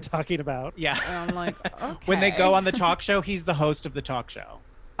idea who we're talking about. Yeah. I'm like, okay. When they go on the talk show, he's the host of the talk show.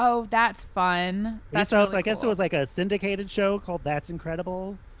 Oh, that's fun. That's really cool. I guess it was like a syndicated show called That's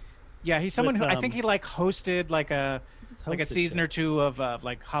Incredible. Yeah, he's someone who I think he like hosted like a season or two of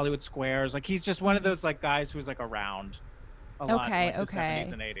like Hollywood Squares. Like he's just one of those like guys who's like around a lot in like, the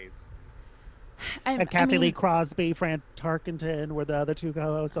 70s and 80s. And Kathy Lee Crosby, Fran Tarkenton were the other two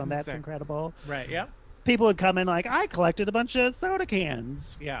co-hosts on That's Incredible. Right, yeah. People would come in like, I collected a bunch of soda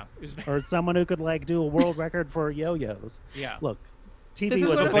cans. Yeah. Or someone who could like do a world record for yo-yos. Yeah. Look, TV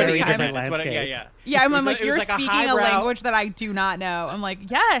was a very different landscape. Yeah, I'm like, you're speaking a language that I do not know. I'm like,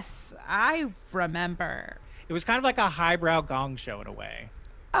 yes, I remember. It was kind of like a highbrow Gong show in a way.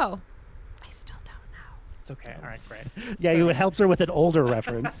 Oh, I still don't know. It's okay. All right, great. Yeah, you helped her with an older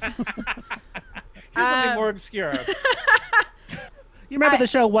reference. Here's something more obscure. You remember the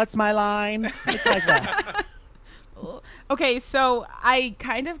show What's My Line? It's like that. Okay, so I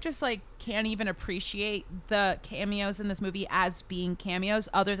kind of just like can't even appreciate the cameos in this movie as being cameos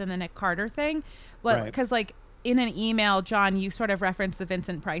other than the Nick Carter thing. Because like in an email, John, you sort of referenced the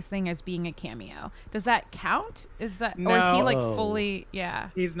Vincent Price thing as being a cameo. Does that count? Is that or is he like fully? Yeah,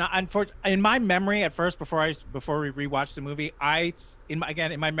 he's not. Unfortunately, in my memory, at first, before we rewatched the movie, in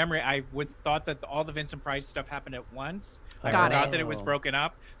my memory, I thought that all the Vincent Price stuff happened at once. I forgot that it was broken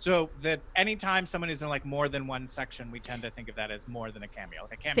up. So that anytime someone is in like more than one section, we tend to think of that as more than a cameo.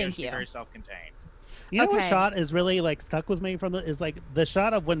 Like a cameo should be very self-contained. You know what shot is really like stuck with me is like the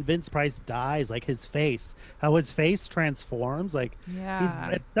shot of when Vince Price dies, like his face, how his face transforms. Like,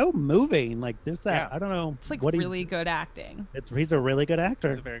 it's so moving. Like this, that, I don't know. It's like really good acting. He's a really good actor.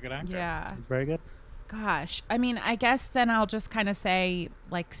 He's a very good actor. Yeah. He's very good. Gosh, I mean, I guess then I'll just kind of say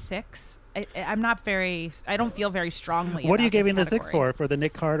like 6. I don't feel very strongly. What are you giving the 6 for? For the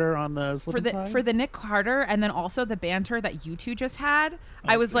Nick Carter on the slip for the Nick Carter, and then also the banter that you two just had.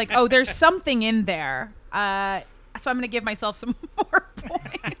 I was like, oh, there's something in there. So I'm gonna give myself some more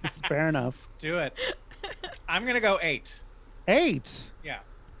points. Fair enough. Do it. I'm gonna go 8. 8. Yeah.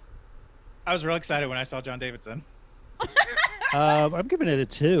 I was real excited when I saw John Davidson. I'm giving it a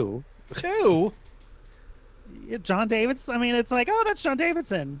 2. 2. John Davidson. I mean, it's like, oh, that's John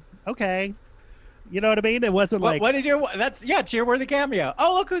Davidson. Okay, you know what I mean? It wasn't like what did you? That's cheerworthy cameo.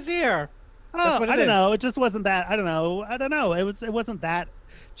 Oh, look who's here. Oh, I don't know. It just wasn't that. I don't know. It wasn't that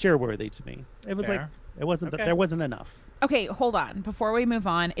cheerworthy to me. It was like it wasn't. There wasn't enough. Okay, hold on. Before we move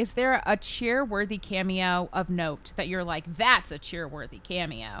on, is there a cheerworthy cameo of note that you're like, that's a cheerworthy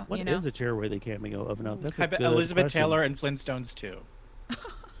cameo? What is a cheerworthy cameo of note? That's a good Elizabeth question. Taylor and Flintstones 2.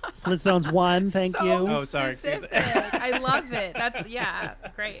 Flintstones 1, thank you. Oh, sorry. I love it. That's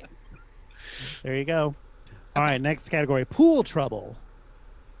great. There you go. All right, next category, pool trouble.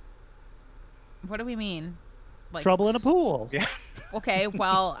 What do we mean? Like trouble in a pool. Yeah. Okay,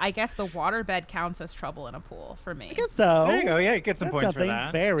 well, I guess the waterbed counts as trouble in a pool for me. I guess so. There you go. Yeah, you get some That's points for something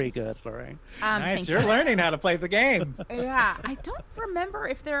that. very good, Lorraine. Nice. Thank You're you. learning how to play the game. Yeah, I don't remember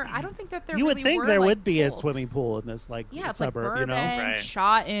if there. I don't think that there. You would really think were, there like, would be a pools. swimming pool in this Yeah, it's suburb, like you know? Burbank, Right.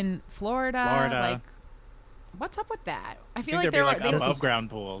 shot in Florida. Florida. Like, what's up with that? I feel I think like there'd be they like were. above ground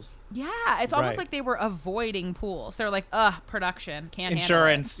pools. Yeah, it's almost Right. like they were avoiding pools. They're like, production can't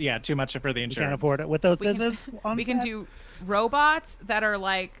Insurance, yeah, too much for the You insurance. can't afford it. With those We can- scissors on We can set? do robots that are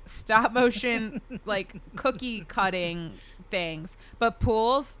like stop motion, like cookie cutting things, but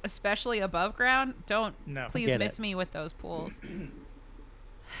pools, especially above ground, don't. No. Please Get miss it. me with those pools.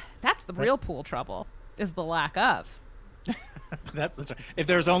 That's the real pool trouble. Is the lack of. If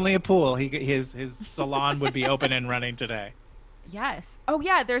there's only a pool, his salon would be open and running today. Yes. Oh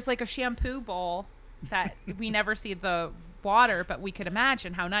yeah, there's like a shampoo bowl that we never see the water, but we could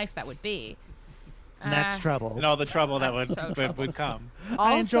imagine how nice that would be. And that's trouble. And all the trouble that That's so would come.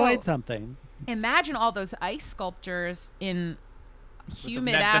 I enjoyed Also, something. imagine all those ice sculptures in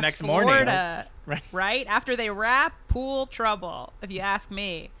humid the ass next morning. Florida, Right. right after they wrap. Pool trouble, if you ask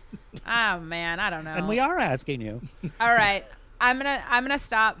me. Oh man, I don't know. And we are asking you. All right, I'm gonna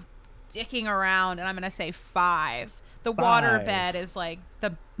stop dicking around, and I'm gonna say 5. The water 5. bed is like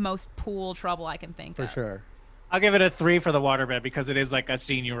the most pool trouble I can think For of. sure. I'll give it a 3 for the waterbed because it is like a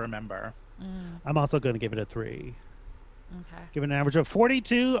scene you remember. I'm also going to give it a 3. Okay. Give it an average of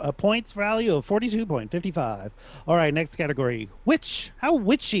 42, a points value of 42.55. All right, next category. How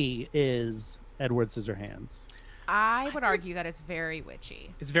witchy is Edward Scissorhands? I would argue that it's very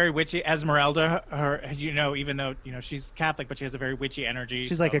witchy. It's very witchy. Esmeralda, her, even though she's Catholic, but she has a very witchy energy.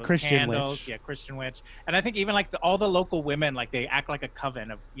 She's So like a those Christian candles, witch. Yeah, Christian witch. And I think even like all the local women, like they act like a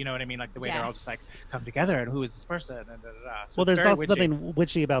coven of, you know what I mean? Like the way they're all just like Yes. come together and who is this person? And So Well, it's there's very also witchy. something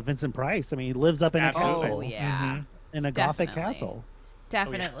witchy about Vincent Price. I mean, he lives up in a Absolutely. castle, Oh yeah, Mhm. in a Gothic Definitely. castle.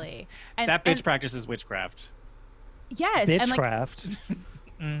 definitely. And That bitch and- practices witchcraft. yes, and like Bitchcraft.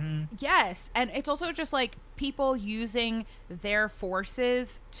 yes, and it's also just like people using their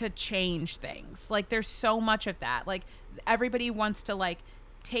forces to change things. Like there's so much of that. Like everybody wants to like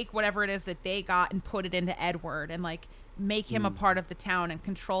take whatever it is that they got and put it into Edward and like make him a part of the town and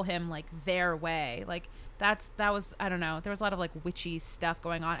control him like their way. Like that was, I don't know, there was a lot of like witchy stuff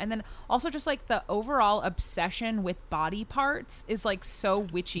going on. And then also just like the overall obsession with body parts is like so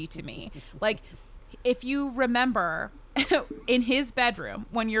witchy to me. Like if you remember in his bedroom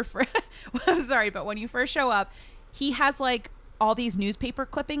when you're I'm sorry, but when you first show up, he has like all these newspaper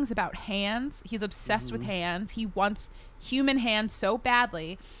clippings about hands. He's obsessed with hands. He wants human hands so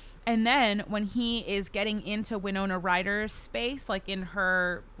badly. And then when he is getting into Winona Ryder's space, like in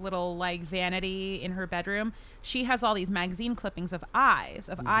her little like vanity in her bedroom, she has all these magazine clippings of eyes,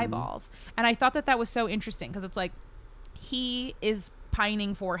 of eyeballs. And I thought that that was so interesting because it's like he is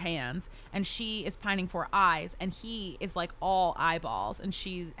pining for hands and she is pining for eyes and he is like all eyeballs and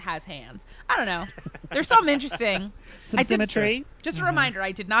she has hands. I don't know. There's something interesting. Some symmetry. Just a reminder,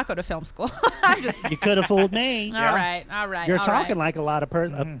 I did not go to film school. I'm just You could have fooled me. all right. You're all talking right. like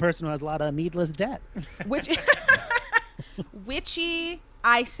a person who has a lot of needless debt. Which witchy,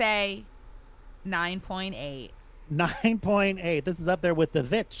 I say 9.8. 9.8. This is up there with the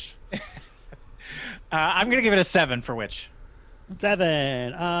Vitch. I'm going to give it a 7 for witch.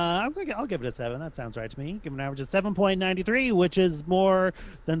 7. I'll give it a 7. That sounds right to me. Give an average of 7.93, which is more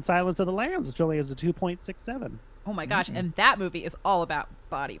than Silence of the Lambs, which only has a 2.67. Oh my gosh, and that movie is all about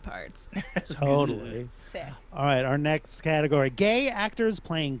body parts. Totally. Sick. All right, our next category: gay actors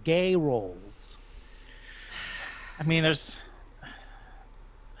playing gay roles. I mean, We're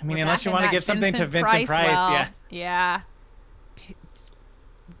unless back you in want to that give something to Vincent Price, well. yeah. Yeah.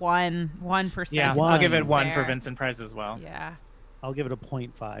 1%. Yeah, One. I'll give it 1 for Fair. Vincent Price as well. Yeah. I'll give it a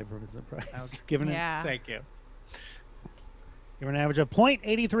 0.5 for Vincent Price. Okay. Giving it Yeah. Thank you. give an average of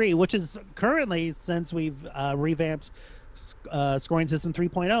 0.83, which is currently, since we've revamped scoring system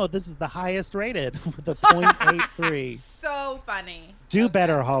 3.0, this is the highest rated with a 0.83. So funny. Do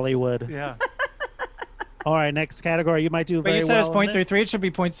better, Hollywood. Yeah. All right, next category. You might do But very you said well. it's 0.33. It should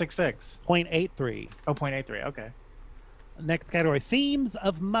be 0.66. 0.83. Oh, 0.83. Okay. Next category: themes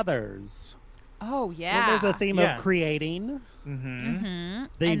of mothers. Oh, yeah. Well, there's a theme Yeah. of creating. Mm-hmm.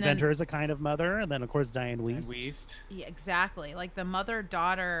 The inventor is a kind of mother, and then of course Diane And Wiest. Wiest. Yeah, exactly. Like the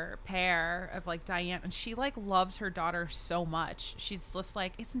mother-daughter pair of like Diane, and she like loves her daughter so much. She's just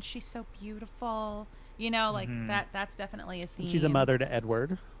like, isn't she so beautiful? You know, like that's definitely a theme. She's a mother to Edward.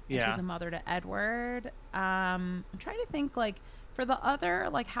 And Yeah. she's a mother to Edward. I'm trying to think like for the other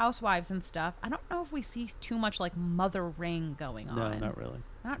like housewives and stuff. I don't know if we see too much like mothering going No, on. not really.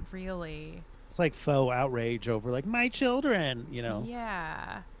 Not really. It's like faux outrage over like my children, you know.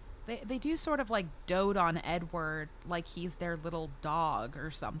 Yeah. They do sort of like dote on Edward like he's their little dog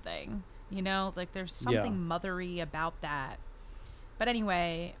or something. You know, like there's something mothery about that. But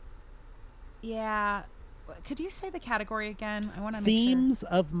anyway, yeah. Could you say the category again? I want to Themes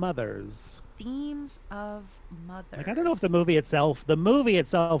of mothers. Themes of mothers. Like I don't know if the movie itself,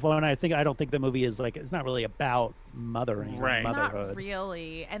 when I don't think the movie is like, it's not really about mothering or motherhood. Not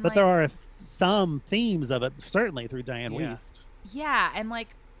really. And but like, there are some themes of it, certainly through Diane Wiest. Yeah,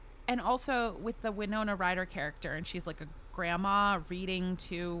 and also with the Winona Ryder character, and she's like a grandma reading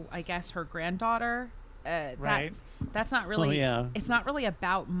to, I guess, her granddaughter. That's not really. It's not really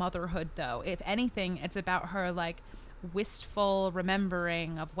about motherhood, though. If anything, it's about her like wistful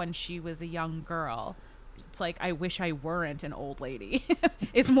remembering of when she was a young girl. It's like, I wish I weren't an old lady.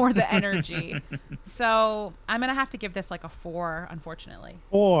 It's more the energy. So I'm gonna have to give this like a 4, unfortunately.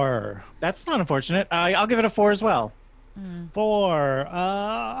 4. That's not unfortunate. I'll give it a 4 as well. 4.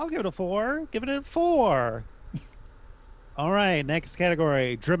 I'll give it a 4. Give it a 4. All right, next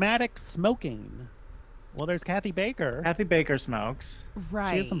category: dramatic smoking. Well, there's Kathy Baker. Kathy Baker smokes.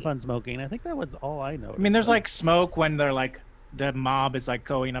 Right. She has some fun smoking. I think that was all I noticed. I mean, there's like smoke when they're like, the mob is like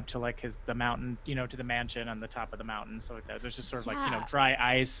going up to like the mountain, you know, to the mansion on the top of the mountain. So there's just sort of like, you know, dry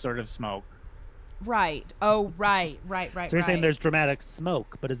ice sort of smoke. Right. Oh, right. So you're saying there's dramatic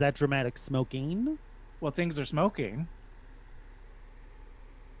smoke, but is that dramatic smoking? Well, things are smoking.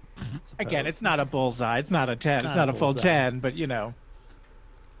 Again, it's not a bullseye. It's not a 10. It's not a full 10, but you know.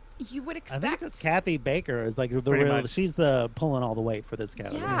 You would expect. I think it's Kathy Baker is like the real. She's the pulling all the weight for this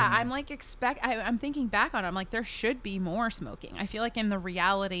category. Yeah, I'm like I'm thinking back on it. I'm like, there should be more smoking. I feel like in the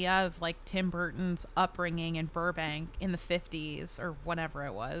reality of like Tim Burton's upbringing in Burbank in the 50s or whatever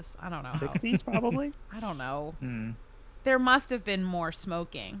it was, I don't know. 60s probably. I don't know. There must have been more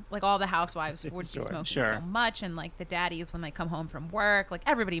smoking. Like all the housewives would be smoking so much, and like the daddies when they come home from work, like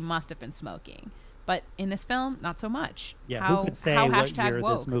everybody must have been smoking. But in this film, not so much. Yeah, who could say what year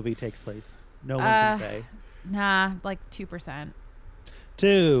this movie takes place? No one can say. Nah, like 2%.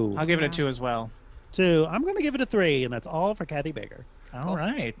 2. I'll give it a 2 as well. 2. I'm going to give it a 3, and that's all for Kathy Baker. All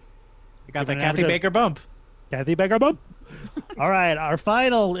right. You got the Kathy Baker bump. Kathy Baker bump. All right, our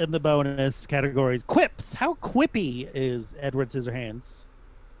final in the bonus categories, quips. How quippy is Edward Scissorhands?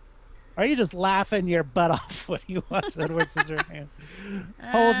 Are you just laughing your butt off when you watch Edward Scissorhands?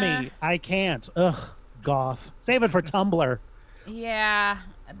 Hold me. I can't. Ugh, goth. Save it for Tumblr. Yeah,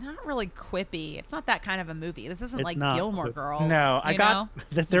 not really quippy. It's not that kind of a movie. This isn't like Gilmore Girls. No, I got.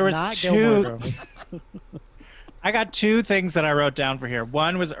 There was 2. I got 2 things that I wrote down for here.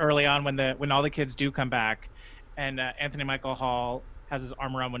 One was early on when all the kids do come back, and Anthony Michael Hall has his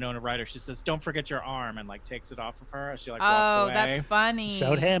arm around Winona Ryder. She says, "Don't forget your arm," and like takes it off of her as she like walks away. Oh, that's funny.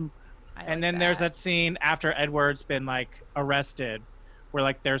 Showed him. And then there's that scene after Edward's been like arrested, where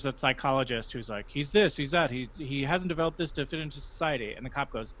like there's a psychologist who's like, he's this, he's that, he hasn't developed this to fit into society, and the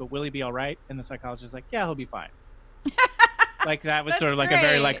cop goes, "But will he be all right?" And the psychologist is like, "Yeah, he'll be fine." Like that was sort of like a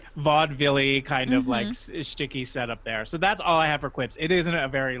very like vaudeville-y kind of like sticky setup there. So that's all I have for quips. It isn't a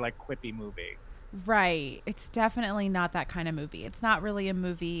very like quippy movie. Right. It's definitely not that kind of movie. It's not really a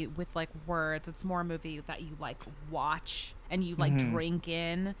movie with like words. It's more a movie that you like watch and you like drink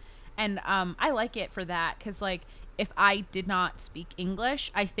in. And I like it for that because like if I did not speak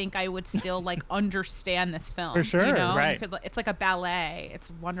English, I think I would still like understand this film. For sure, you know? Right. It's like a ballet. It's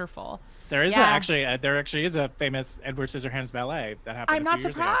wonderful. There is actually is a famous Edward Scissorhands ballet that happened. I'm not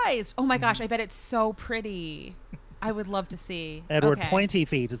surprised. Years ago. Oh my gosh, I bet it's so pretty. I would love to see. Edward Pointy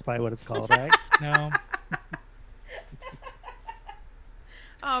Feet is probably what it's called, right? No.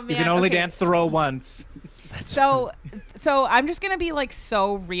 Oh man, you can only dance the role once. So I'm just gonna be like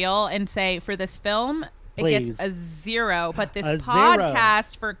so real and say for this film it gets a 0, but this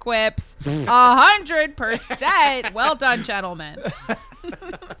podcast for quips 100%. Well done, gentlemen.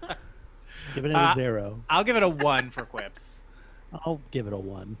 Give it a 0. I'll give it a 1 for quips. I'll give it a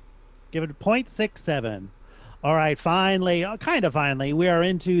 1. Give it 0.67. All right, finally, we are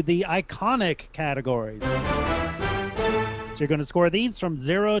into the iconic categories. So you're going to score these from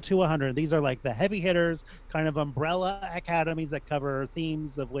 0 to 100. These are like the heavy hitters, kind of umbrella academies that cover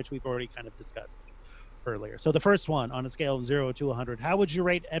themes of which we've already kind of discussed earlier. So the first one on a scale of 0 to 100, how would you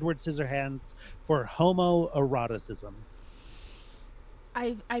rate Edward Scissorhands for homoeroticism?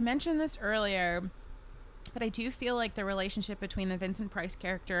 I mentioned this earlier, but I do feel like the relationship between the Vincent Price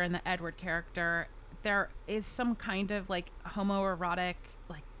character and the Edward character, there is some kind of like homoerotic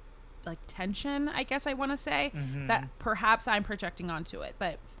like tension, I guess I want to say, that perhaps I'm projecting onto it,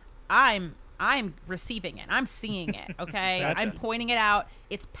 but I'm I'm receiving it. I'm seeing it. Okay, I'm pointing it out.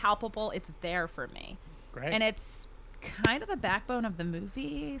 It's palpable. It's there for me. Great. And it's kind of the backbone of the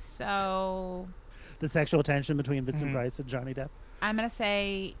movie. So the sexual tension between Vincent Price and Johnny Depp. I'm gonna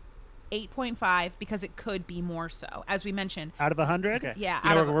say 8.5 because it could be more so, as we mentioned. Out of 100? Okay. Yeah.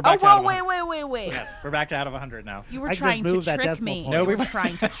 You know, we're back to out of 100. Wait. Yes, we're back to out of 100 now. You were I trying just to moved that trick decimal me. point. No, No, we we were were-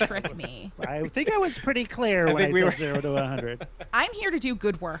 trying to trick me. I think I was pretty clear when I said 0 to 100. I'm here to do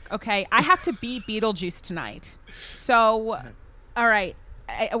good work, okay? I have to beat Beetlejuice tonight. So, all right.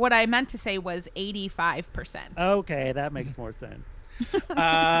 What I meant to say was 85%. Okay, that makes more sense.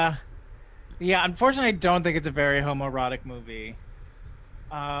 Yeah, unfortunately, I don't think it's a very homoerotic movie.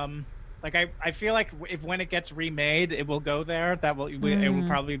 Like I feel like when it gets remade, it will go there. It will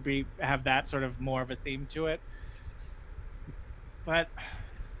probably have that sort of more of a theme to it. But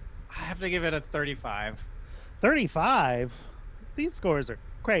I have to give it a 35. 35? These scores are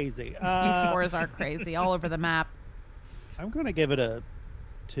crazy. These scores are crazy all over the map. I'm going to give it a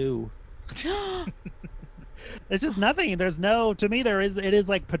 2. It's just nothing. There's no, to me, it is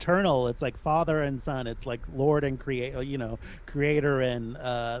like paternal. It's like father and son. It's like Lord and creator and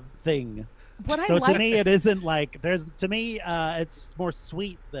thing. To me, it isn't like, it's more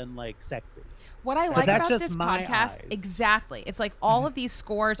sweet than like sexy. What I like about just this my podcast, eyes. exactly. It's like all of these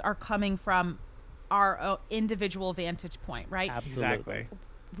scores are coming from our individual vantage point, right? Absolutely.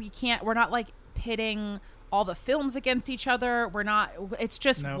 Exactly. We're not like pitting all the films against each other. We're not, it's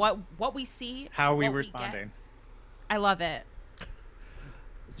just what we see. How are we what responding? get. I love it.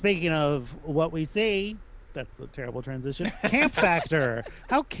 Speaking of what we see, that's a terrible transition. Camp factor.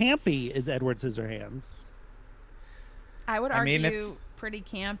 How campy is Edward Scissorhands? I would argue it's pretty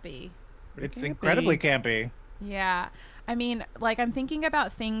campy. It's campy. incredibly campy. Yeah. I mean, like, I'm thinking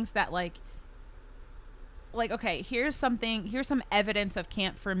about things that like, okay, here's some evidence of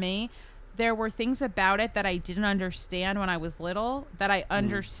camp for me. There were things about it that I didn't understand when I was little that I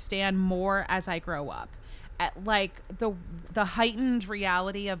understand more as I grow up. At like the heightened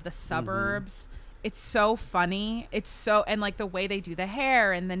reality of the suburbs. It's so funny. It's so, and like the way they do the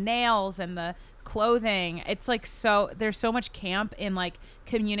hair and the nails and the clothing. It's like there's so much camp in like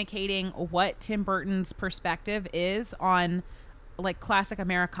communicating what Tim Burton's perspective is on like classic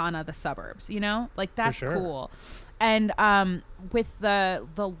Americana, the suburbs, like that's cool. And with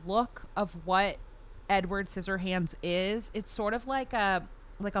the look of what Edward Scissorhands is, it's sort of like a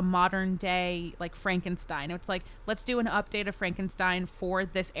modern day like Frankenstein. It's like, let's do an update of Frankenstein for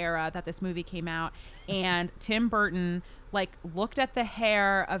this era that this movie came out. And Tim Burton like looked at the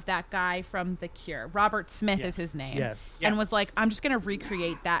hair of that guy from The Cure. Robert Smith is his name. Yes. And was like, I'm just going to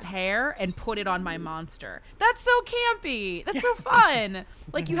recreate that hair and put it on my monster. That's so campy. That's so fun.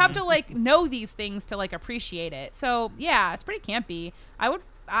 Like you have to like know these things to like appreciate it. So yeah, it's pretty campy.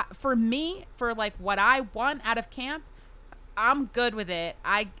 For me, for like what I want out of camp, I'm good with it.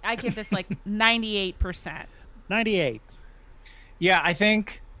 I give this like 98%. 98. Yeah, I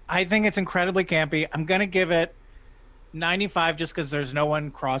think it's incredibly campy. I'm gonna give it 95 just because there's no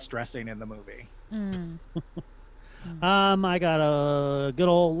one cross-dressing in the movie. I got a good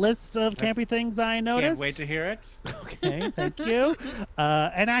old list of campy things I noticed. Can't wait to hear it. Okay, thank you.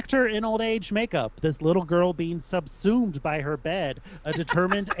 An actor in old age makeup. This little girl being subsumed by her bed. A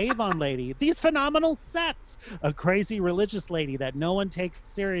determined Avon lady. These phenomenal sets. A crazy religious lady that no one takes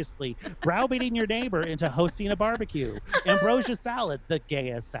seriously. Browbeating your neighbor into hosting a barbecue. Ambrosia salad, the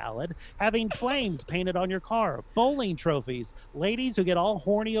gayest salad. Having flames painted on your car. Bowling trophies. Ladies who get all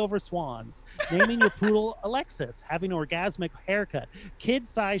horny over swans. Naming your poodle Alexis. Having an orgasmic haircut,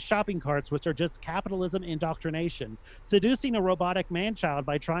 kid-sized shopping carts, which are just capitalism indoctrination, seducing a robotic man-child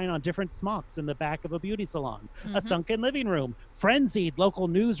by trying on different smocks in the back of a beauty salon, a sunken living room, frenzied local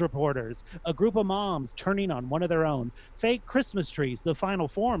news reporters, a group of moms turning on one of their own, fake Christmas trees, the final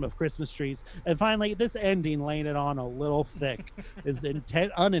form of Christmas trees, and finally, this ending laying it on a little thick is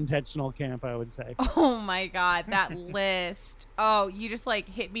unintentional camp, I would say. Oh my God, that list. Oh, you just like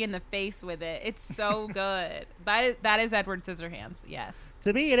hit me in the face with it. It's so good. That is Edward Scissorhands, yes.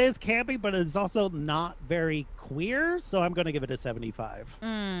 To me, it is campy, but it's also not very queer, so I'm going to give it a 75.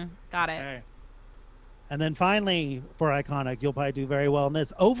 Got it. Okay. And then finally, for iconic, you'll probably do very well in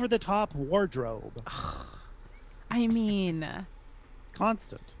this, over-the-top wardrobe. I mean...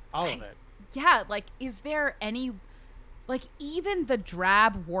 Constant. All of it. Yeah, like, is there any... Like, even the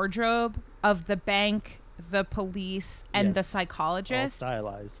drab wardrobe of the bank, the police, and the psychologist... All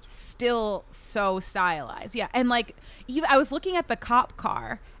stylized. Still so stylized. Yeah, and, like, I was looking at the cop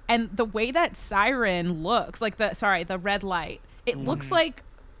car, and the way that siren looks, like, the red light, it looks like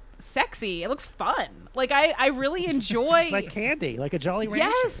sexy. It looks fun. Like I really enjoy like candy, like a Jolly Rancher.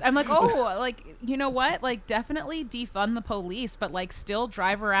 Yes, I'm like, oh, like, you know what? Like, definitely defund the police, but like still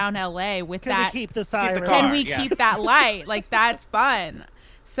drive around LA with Can that. we keep the siren? car, Can we yeah. keep that light? Like, that's fun.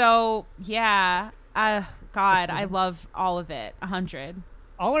 So yeah, God, I love all of it. 100.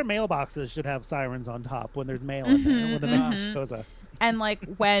 All our mailboxes should have sirens on top when there's mail in there, when the mail shows up. And like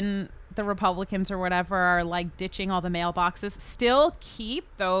when the Republicans or whatever are like ditching all the mailboxes, still keep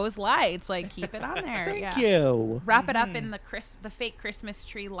those lights. Like, keep it on there. Thank you. Wrap it up in the fake Christmas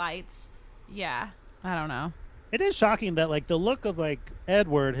tree lights. Yeah. I don't know. It is shocking that like the look of like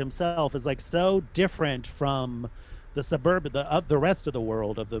Edward himself is like so different from the suburban, the rest of the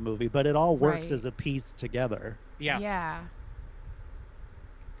world of the movie, but it all works Right. as a piece together. Yeah. Yeah.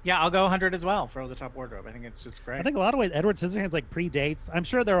 Yeah, I'll go 100 as well for Over the Top Wardrobe. I think it's just great. I think a lot of ways Edward Scissorhands like predates. I'm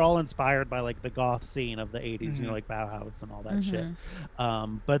sure they're all inspired by like the goth scene of the 80s, you know, like Bauhaus and all that shit.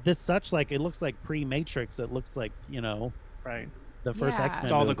 But this such like, it looks like pre-Matrix. It looks like, you know, right. the first Yeah. X-Men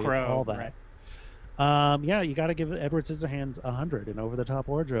It's all the movie. It's Crow, all that. Yeah, you got to give Edward Scissorhands 100 in Over the Top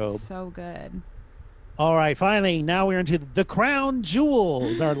Wardrobe. So good. All right, finally, now we're into the crown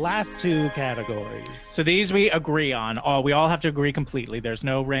jewels, our last two categories. So these we agree on. We all have to agree completely. There's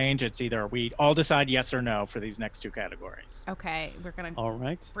no range. It's either we all decide yes or no for these next two categories. Okay. We're going All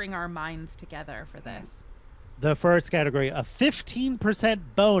right. to bring our minds together for this. The first category, a 15%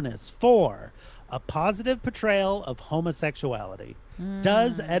 bonus for a positive portrayal of homosexuality.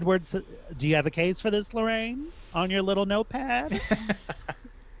 Does Edward, do you have a case for this, Lorraine, on your little notepad?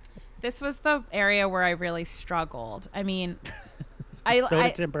 This was the area where I really struggled. I mean, So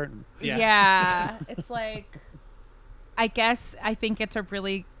did Tim Burton. Yeah. It's like, I guess I think it's a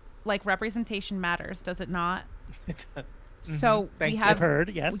really, like, representation matters, does it not? It does. So Thank we you. have I've heard,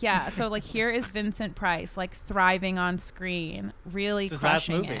 yes. Yeah, so like here is Vincent Price, like thriving on screen, really It's his last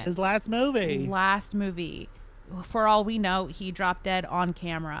crushing movie. it. His last movie. Last movie. For all we know, he dropped dead on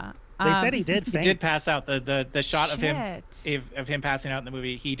camera. They said he did He faint. did pass out. The shot of him Shit. of him passing out in the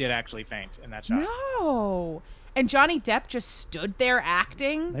movie, he did actually faint in that shot. No. And Johnny Depp just stood there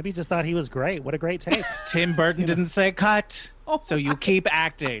acting. Maybe he just thought he was great. What a great take. Tim Burton didn't say cut, so you keep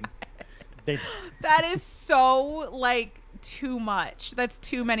acting. They- That is so, like, too much. That's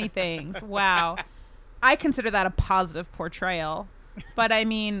too many things. Wow. I consider that a positive portrayal. But I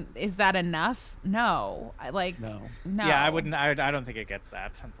mean, is that enough? No. No. No. Yeah, I wouldn't. I don't think it gets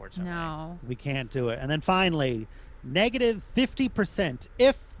that, unfortunately. No. We can't do it. And then finally, negative 50%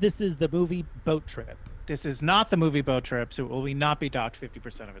 if this is the movie Boat Trip. This is not the movie Boat Trip, so it will not be docked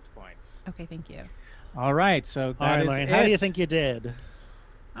 50% of its points. Okay, thank you. All right, so All that right, is Lorraine, it. how do you think you did?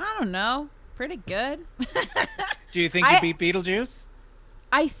 I don't know. Pretty good. Do you think you beat Beetlejuice?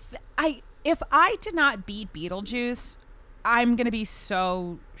 If I did not beat Beetlejuice, I'm gonna be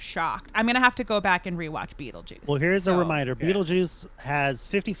so shocked. I'm gonna have to go back and rewatch Beetlejuice. Well, here's a So, reminder. yeah. Beetlejuice has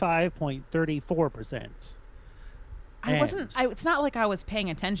 55.34%. It's not like I was paying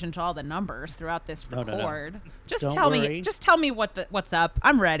attention to all the numbers throughout this No, no. record. Just Don't tell worry. me. Just tell me what's up.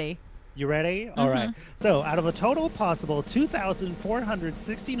 I'm ready. You ready? All right. So, out of a total possible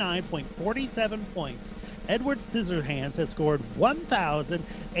 2,469.47 points, Edward Scissorhands has scored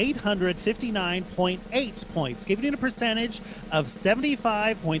 1,859.8 points, giving it a percentage of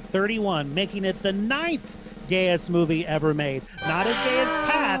 75.31, making it the 9th gayest movie ever made. Not as gay as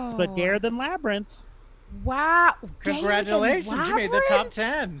Cats, but gayer than Labyrinth. Wow. Congratulations, you made the top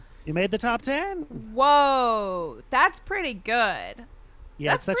 10. You made the top 10. Whoa. That's pretty good.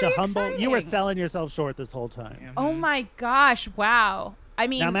 Yeah, That's it's such a pretty humble. You were exciting. selling yourself short this whole time. Oh my gosh. Wow. I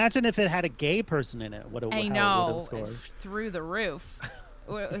mean, Now imagine if it had a gay person in it. What I how it would know, have scored. through the roof.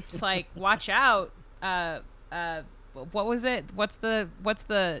 It's like, watch out. What was it? What's the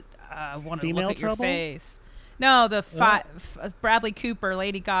want to Female look at your Trouble? face? No, the Bradley Cooper,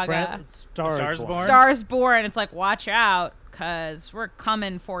 Lady Gaga, Stars Born? Born. Stars Born. It's like, watch out, cause we're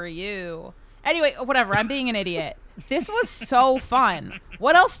coming for you. Anyway, whatever. I'm being an idiot. This was so fun.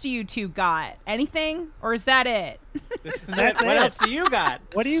 What else do you two got? Anything, or is that it? This is it. That's What it. else do you got?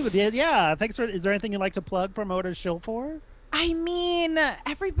 What do you? Yeah, thanks for. Is there anything you'd like to plug, promote, or shill for? I mean,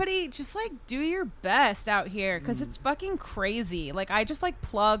 everybody just like do your best out here because it's fucking crazy. Like, I just like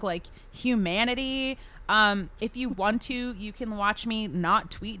plug like humanity. If you want to, you can watch me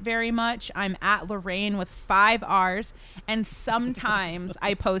not tweet very much. I'm at Lorraine with 5 R's. And sometimes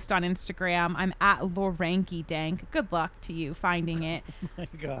I post on Instagram. I'm at Loranky Good luck to you finding it. My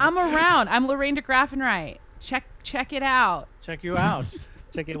God. I'm around. I'm Lorraine de Graffenright. Check it out. Check you out.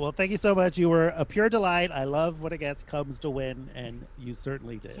 Check it. Well, thank you so much. You were a pure delight. I love What It Gets comes to win, and you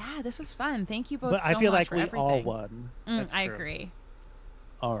certainly did. Yeah, this was fun. Thank you both But so I feel much like for we everything. all won. That's I true. agree.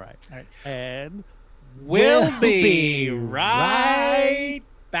 All right. And We'll be right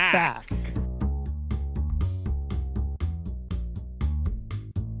back.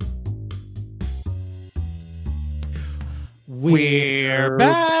 We're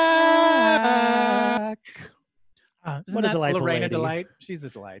back. Isn't What a that delightful Lorena lady. Delight? She's a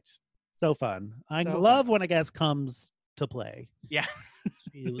delight. So fun. I So love fun. when a guest comes to play. Yeah.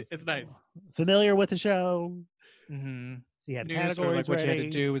 She It's nice. Familiar with the show. Mm-hmm. She had Knew sort of categories like what you had ready.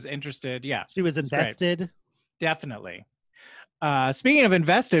 to do, was interested. Yeah. She was It's great. invested. Definitely. Speaking of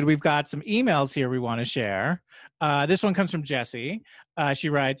invested, we've got some emails here we want to share. This one comes from Jessie. She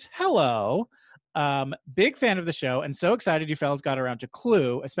writes, "Hello. Big fan of the show and so excited you fellas got around to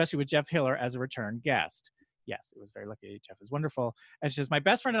Clue, especially with Jeff Hiller as a return guest. Yes, it was very lucky. Jeff is wonderful." And she says, "My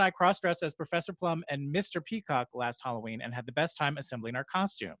best friend and I cross-dressed as Professor Plum and Mr. Peacock last Halloween and had the best time assembling our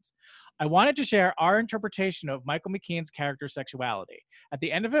costumes. I wanted to share our interpretation of Michael McKean's character sexuality. At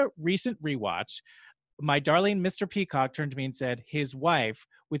the end of a recent rewatch, my darling Mr. Peacock turned to me and said, 'his wife,'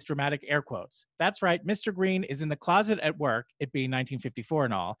 with dramatic air quotes. That's right, Mr. Green is in the closet at work, it being 1954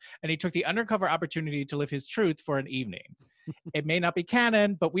 and all, and he took the undercover opportunity to live his truth for an evening. It may not be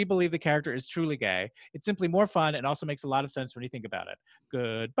canon, but we believe the character is truly gay. It's simply more fun and also makes a lot of sense when you think about it.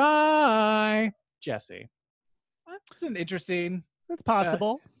 Goodbye, Jessie." That's an interesting... That's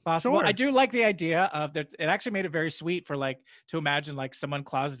possible. Possible. Sure. I do like the idea of that. It actually made it very sweet for like to imagine like someone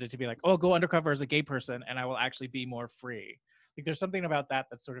closeted to be like, "Oh, go undercover as a gay person, and I will actually be more free." Like there's something about that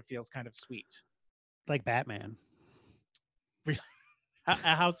that sort of feels kind of sweet. Like Batman. Really?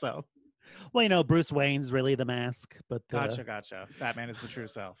 How so? Well, you know, Bruce Wayne's really the mask, but Gotcha. Batman is the true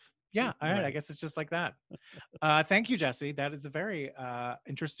self. Yeah. All right. I Right. guess it's just like that. Thank you, Jessie. That is a very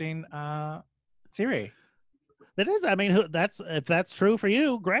interesting theory. That is. I mean, if that's true for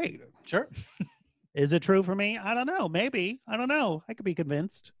you, great. Sure. Is it true for me? I don't know. Maybe. I don't know. I could be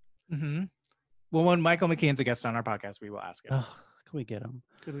convinced. Mm-hmm. Well, when Michael McKean's a guest on our podcast, we will ask him. Oh, can we get him?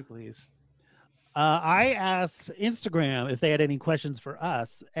 Could we please? I asked Instagram if they had any questions for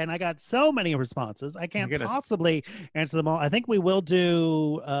us, and I got so many responses. I can't goodness. possibly answer them all. I think we will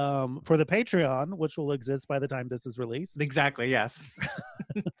do for the Patreon, which will exist by the time this is released. Exactly. Yes.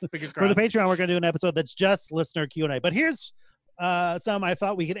 Fingers For the crossed. Patreon, we're going to do an episode that's just listener Q&A. But here's some I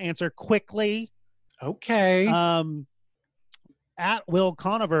thought we could answer quickly. Okay. At Will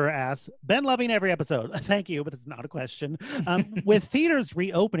Conover asks, "Been loving every episode." Thank you, but it's not a question. With theaters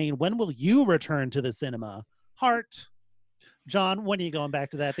reopening, when will you return to the cinema? Heart. John, when are you going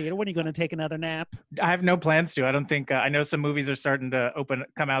back to that theater? When are you going to take another nap? I have no plans to. I don't think I know some movies are starting to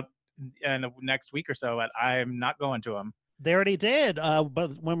come out in the next week or so, but I'm not going to them. They already did.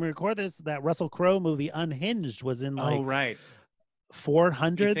 But when we record this, that Russell Crowe movie Unhinged was in like right.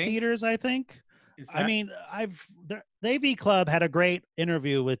 400 think? theaters, I think. Is I that- mean, the AV Club had a great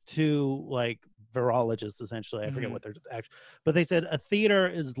interview with two like virologists, essentially. I forget Mhm. what they're actually, but they said a theater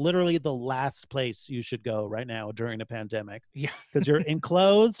is literally the last place you should go right now during a pandemic. Yeah. Because you're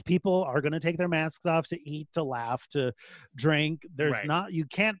enclosed, people are going to take their masks off to eat, to laugh, to drink. Right. You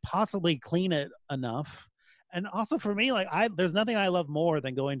can't possibly clean it enough. And also for me, like there's nothing I love more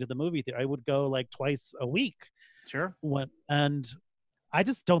than going to the movie theater. I would go like twice a week. Sure. And I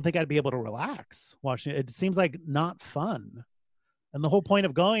just don't think I'd be able to relax watching it. It seems like not fun. And the whole point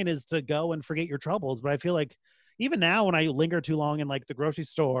of going is to go and forget your troubles. But I feel like even now when I linger too long in like the grocery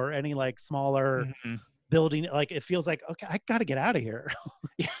store, or any like smaller Mhm. building, like it feels like, okay, I got to get out of here.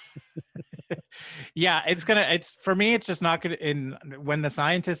 Yeah, it's for me, it's just not good in when the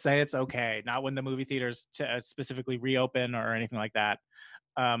scientists say it's okay, not when the movie theaters specifically reopen or anything like that.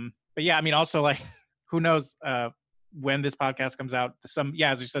 But yeah, I mean, also like, who knows when this podcast comes out?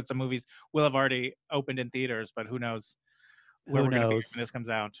 As you said, some movies will have already opened in theaters, but who knows where Who we're going to be knows? when this comes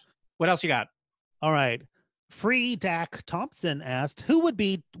out. What else you got? All right. Free Dak Thompson asked, who would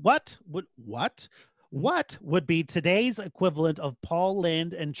be what would be today's equivalent of Paul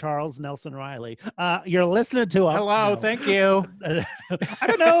Lynde and Charles Nelson Riley? You're listening to a Hello, no. thank you. I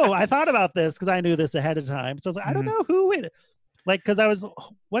don't know. I thought about this because I knew this ahead of time. So I was like, I don't know who it like, because I was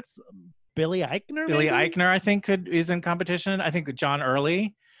what's Billy Eichner? Billy maybe? Eichner, I think, is in competition. I think John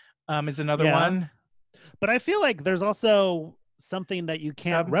Early is another Yeah. one. But I feel like there's also something that you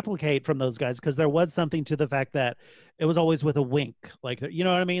can't replicate from those guys, because there was something to the fact that it was always with a wink. Like, you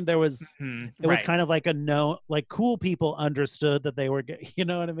know what I mean? There was, it was Right. kind of like like cool people understood that they were gay. You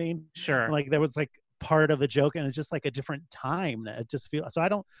know what I mean? Sure. Like there was like part of a joke, and it's just like a different time. It just feels,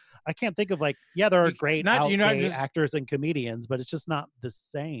 so I can't think of like, yeah, there are great gay actors and comedians, but it's just not the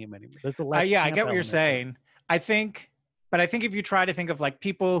same anymore. There's a less I camp get what you're element to it. saying. I think if you try to think of like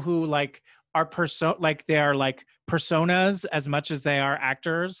people who like are like they are like personas as much as they are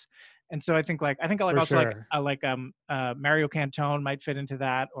actors. And so I think like For also sure. like Mario Cantone might fit into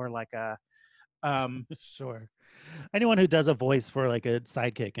that, or like Sure. Anyone who does a voice for like a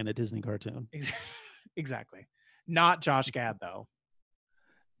sidekick in a Disney cartoon. exactly. Not Josh Gad though.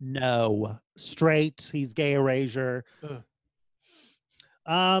 No, straight. He's gay erasure. Ugh.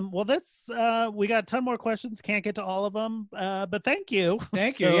 Well, that's we got a ton more questions. Can't get to all of them, but thank you.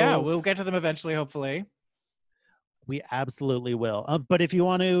 Thank you. Yeah, we'll get to them eventually, hopefully. We absolutely will. But if you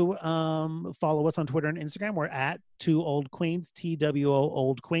want to follow us on Twitter and Instagram, we're at 2 Old Queens, TWO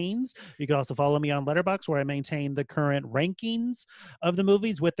Old Queens. You can also follow me on Letterboxd, where I maintain the current rankings of the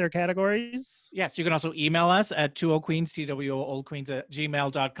movies with their categories. Yes, you can also email us at 2oldqueens,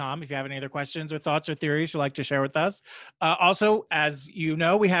 TWOoldqueens@gmail.com if you have any other questions or thoughts or theories you'd like to share with us. Also, as you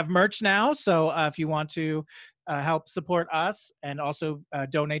know, we have merch now. So if you want to help support us and also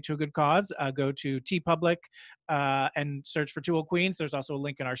donate to a good cause, go to TeePublic and search for 2 Old Queens. There's also a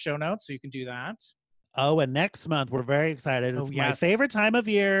link in our show notes, so you can do that. Oh, and next month, we're very excited. It's my yes. favorite time of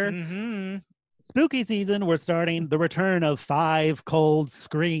year. Mm-hmm. Spooky season. We're starting the return of 5 Cold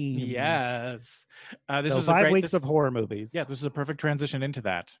Screams. Yes. This so was 5 weeks of horror movies. Yeah, this is a perfect transition into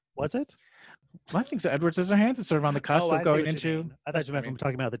that. Was it? Well, I think so. Edward Scissorhands is sort of on the cusp of going into... I thought you meant from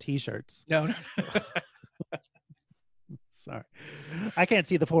talking about the T-shirts. No. Sorry. I can't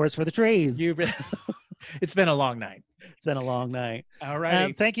see the forest for the trees. It's been a long night. It's been a long night. All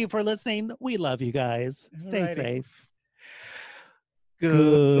right. Thank you for listening. We love you guys. Stay safe.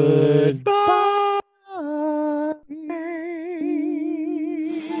 Goodbye.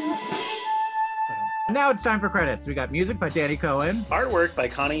 Now it's time for credits. We got music by Danny Cohen. Artwork by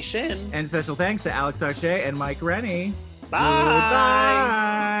Connie Shin. And special thanks to Alex Arche and Mike Rennie.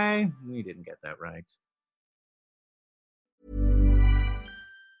 Bye. Goodbye. We didn't get that right.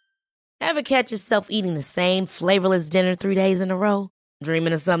 Ever catch yourself eating the same flavorless dinner 3 days in a row?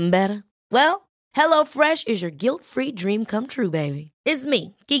 Dreaming of something better? Well, HelloFresh is your guilt-free dream come true, baby. It's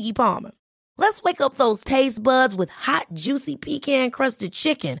me, Keke Palmer. Let's wake up those taste buds with hot, juicy pecan-crusted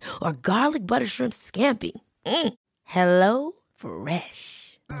chicken or garlic butter shrimp scampi. Hello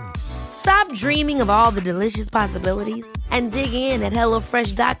Fresh. Stop dreaming of all the delicious possibilities and dig in at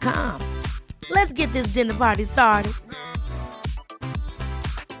HelloFresh.com. Let's get this dinner party started.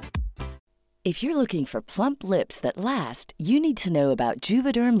 If you're looking for plump lips that last, you need to know about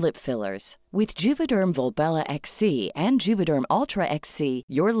Juvederm lip fillers. With Juvederm Volbella XC and Juvederm Ultra XC,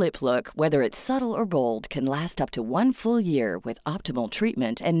 your lip look, whether it's subtle or bold, can last up to 1 full year with optimal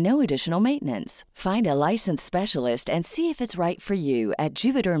treatment and no additional maintenance. Find a licensed specialist and see if it's right for you at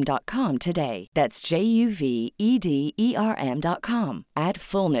Juvederm.com today. That's JUVEDERM.com. Add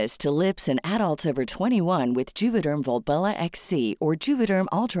fullness to lips in adults over 21 with Juvederm Volbella XC or Juvederm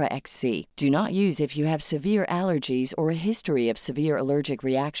Ultra XC. Do not use if you have severe allergies or a history of severe allergic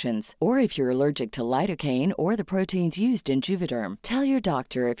reactions, or if you're allergic to lidocaine or the proteins used in Juvederm. Tell your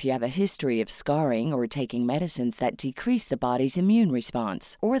doctor if you have a history of scarring or taking medicines that decrease the body's immune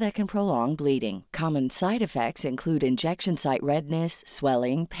response or that can prolong bleeding. Common side effects include injection site redness,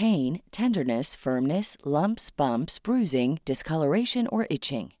 swelling, pain, tenderness, firmness, lumps, bumps, bruising, discoloration, or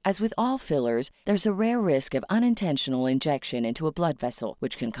itching. As with all fillers, there's a rare risk of unintentional injection into a blood vessel,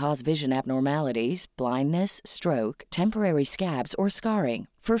 which can cause vision abnormalities, blindness, stroke, temporary scabs, or scarring.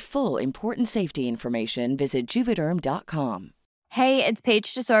 For full important safety information, visit Juvederm.com. Hey, it's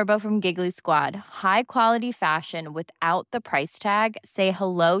Paige DeSorbo from Giggly Squad. High quality fashion without the price tag. Say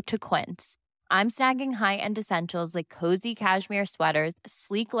hello to Quince. I'm snagging high-end essentials like cozy cashmere sweaters,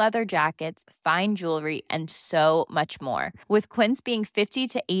 sleek leather jackets, fine jewelry, and so much more. With Quince being 50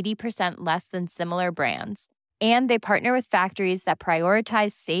 to 80% less than similar brands. And they partner with factories that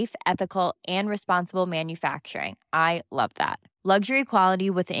prioritize safe, ethical, and responsible manufacturing. I love that. Luxury quality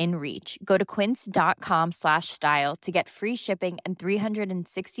within reach. Go to quince.com/style to get free shipping and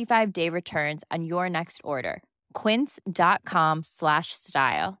 365-day returns on your next order.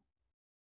 Quince.com/style.